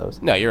interested in any of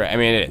those. No, you're right. I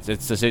mean, it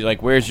is. It's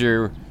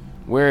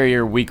where are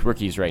your weak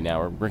rookies right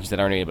now, or rookies that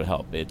aren't able to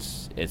help?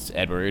 It's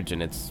Edwards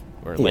and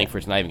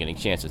Langford's not even getting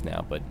chances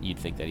now, but you'd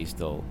think that he's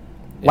still.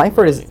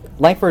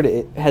 Langford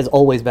has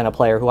always been a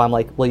player who I'm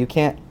well, you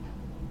can't,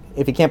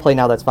 if he can't play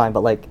now, that's fine,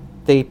 but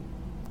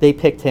they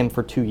picked him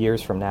for 2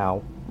 years from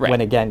now,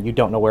 when again you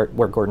don't know where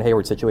Gordon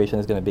Hayward's situation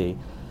is going to be.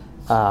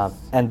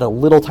 And the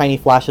little tiny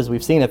flashes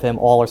we've seen of him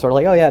all are sort of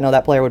like, oh yeah, no,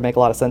 that player would make a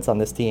lot of sense on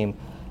this team.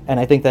 And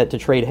I think that to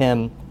trade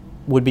him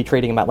would be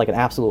trading him at like an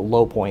absolute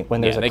low point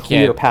when there's a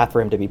clear path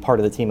for him to be part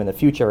of the team in the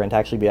future and to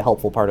actually be a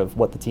helpful part of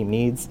what the team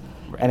needs.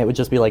 Right. And it would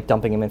just be like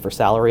dumping him in for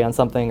salary on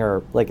something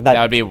or like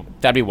that.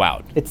 That'd be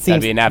wild. It seems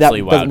that'd be an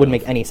absolutely wild. That wouldn't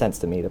make any sense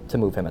to me to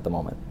move him at the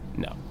moment.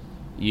 No,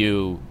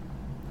 you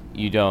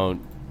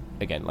don't.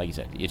 Again, like you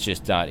said, it's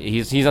just not.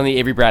 He's on the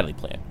Avery Bradley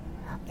plan.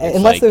 It's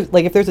unless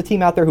if there's a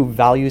team out there who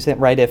values him,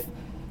 right? If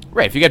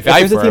you get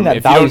value for him, there's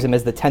a team that values him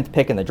as the 10th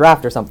pick in the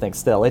draft or something.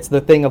 Still, it's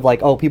the thing of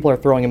like, oh, people are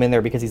throwing him in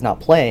there because he's not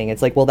playing.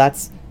 It's like, well,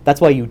 that's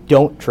why you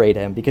don't trade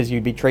him, because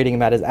you'd be trading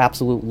him at his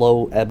absolute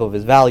low ebb of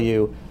his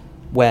value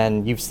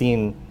when you've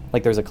seen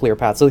like there's a clear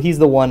path. So he's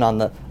the one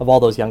of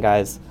all those young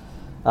guys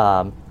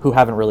who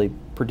haven't really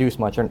produced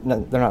much, or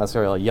they're not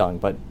necessarily young,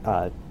 but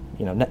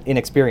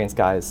inexperienced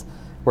guys,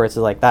 where it's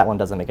like that one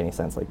doesn't make any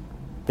sense. Like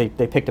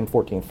they picked him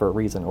 14th for a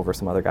reason over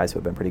some other guys who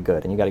have been pretty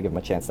good, and you got to give him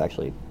a chance to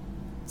actually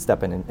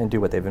step in and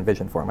do what they've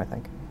envisioned for him, I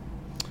think.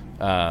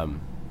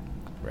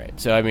 Right.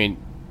 So, I mean,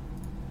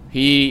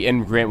 he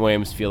and Grant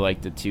Williams feel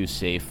like the two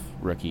safe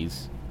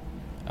rookies.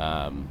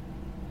 Carson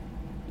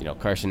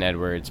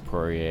Edwards,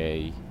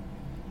 Poirier,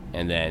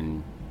 and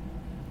then,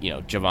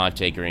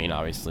 Javonte Green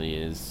obviously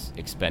is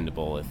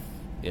expendable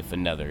if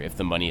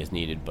the money is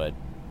needed, but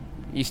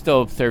he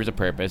still serves a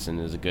purpose and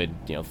is a good,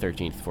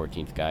 13th,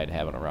 14th guy to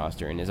have on a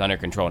roster and is under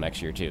control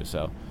next year too.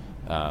 So,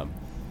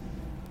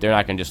 they're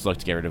not going to just look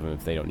to get rid of him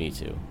if they don't need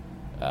to.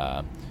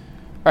 All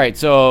right,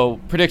 so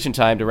prediction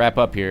time to wrap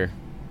up here.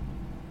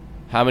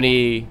 How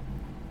many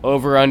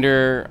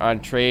over-under on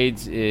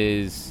trades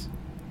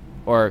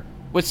or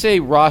let's say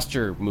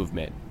roster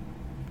movement,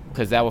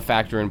 because that will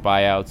factor in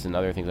buyouts and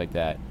other things like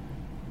that.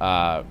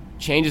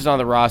 Changes on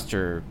the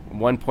roster,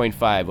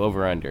 1.5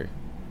 over-under.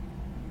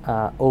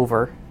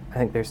 Over. I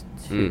think there's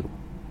 2.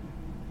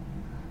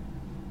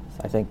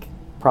 So I think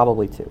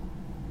probably 2.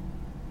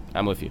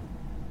 I'm with you.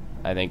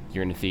 I think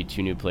you're going to see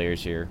 2 new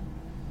players here,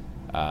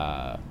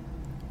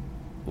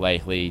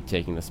 likely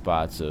taking the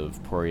spots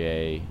of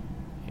Poirier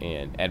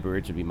and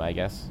Edwards would be my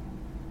guess.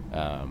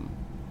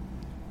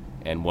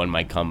 And one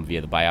might come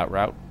via the buyout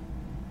route,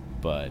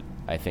 but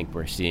I think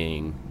we're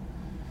seeing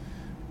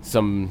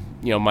some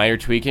minor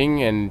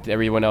tweaking and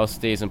everyone else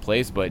stays in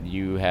place, but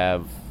you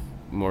have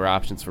more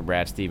options for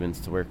Brad Stevens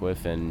to work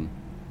with and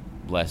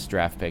less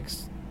draft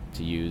picks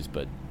to use,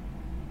 but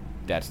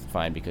that's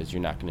fine because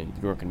you weren't going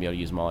to be able to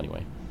use them all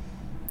anyway.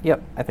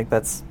 Yep, I think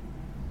that's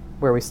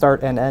where we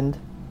start and end.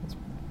 It's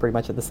pretty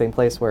much at the same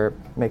place where it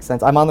makes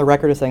sense. I'm on the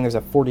record as saying there's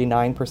a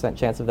 49%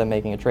 chance of them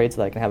making a trade, so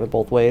that I can have it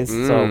both ways.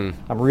 So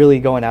I'm really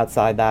going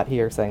outside that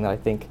here, saying that I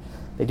think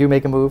they do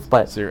make a move.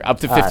 But so you're up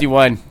to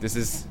 51. This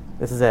is it.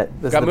 This is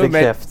the movement.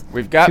 big shift.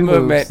 We've got 2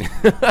 movement.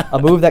 A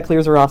move that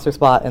clears a roster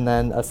spot, and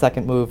then a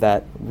second move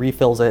that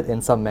refills it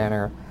in some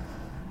manner.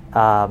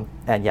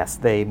 And yes,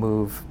 they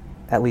move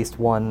at least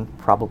 1,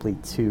 probably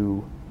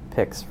 2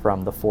 picks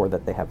from the 4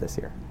 that they have this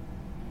year.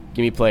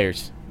 Give me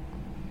players.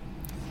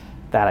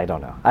 That I don't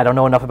know. I don't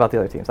know enough about the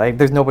other teams.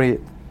 There's nobody.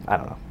 I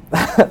don't know.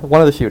 One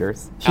of the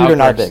shooters. Shooter,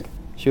 not big.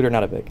 Shooter,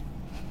 not a big.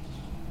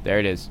 There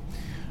it is.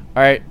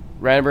 All right,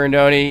 Ryan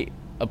Berndoni,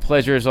 a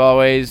pleasure as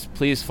always.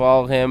 Please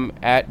follow him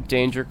at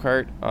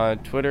DangerCart on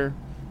Twitter.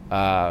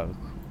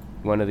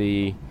 One of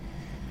the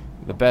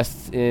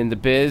best in the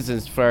biz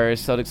as far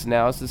as Celtics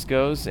analysis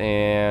goes,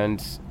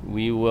 and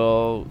we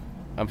will,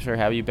 I'm sure,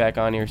 have you back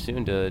on here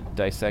soon to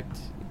dissect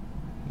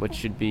what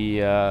should be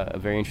a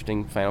very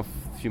interesting final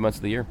few months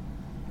of the year.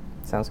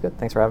 Sounds good.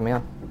 Thanks for having me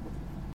on.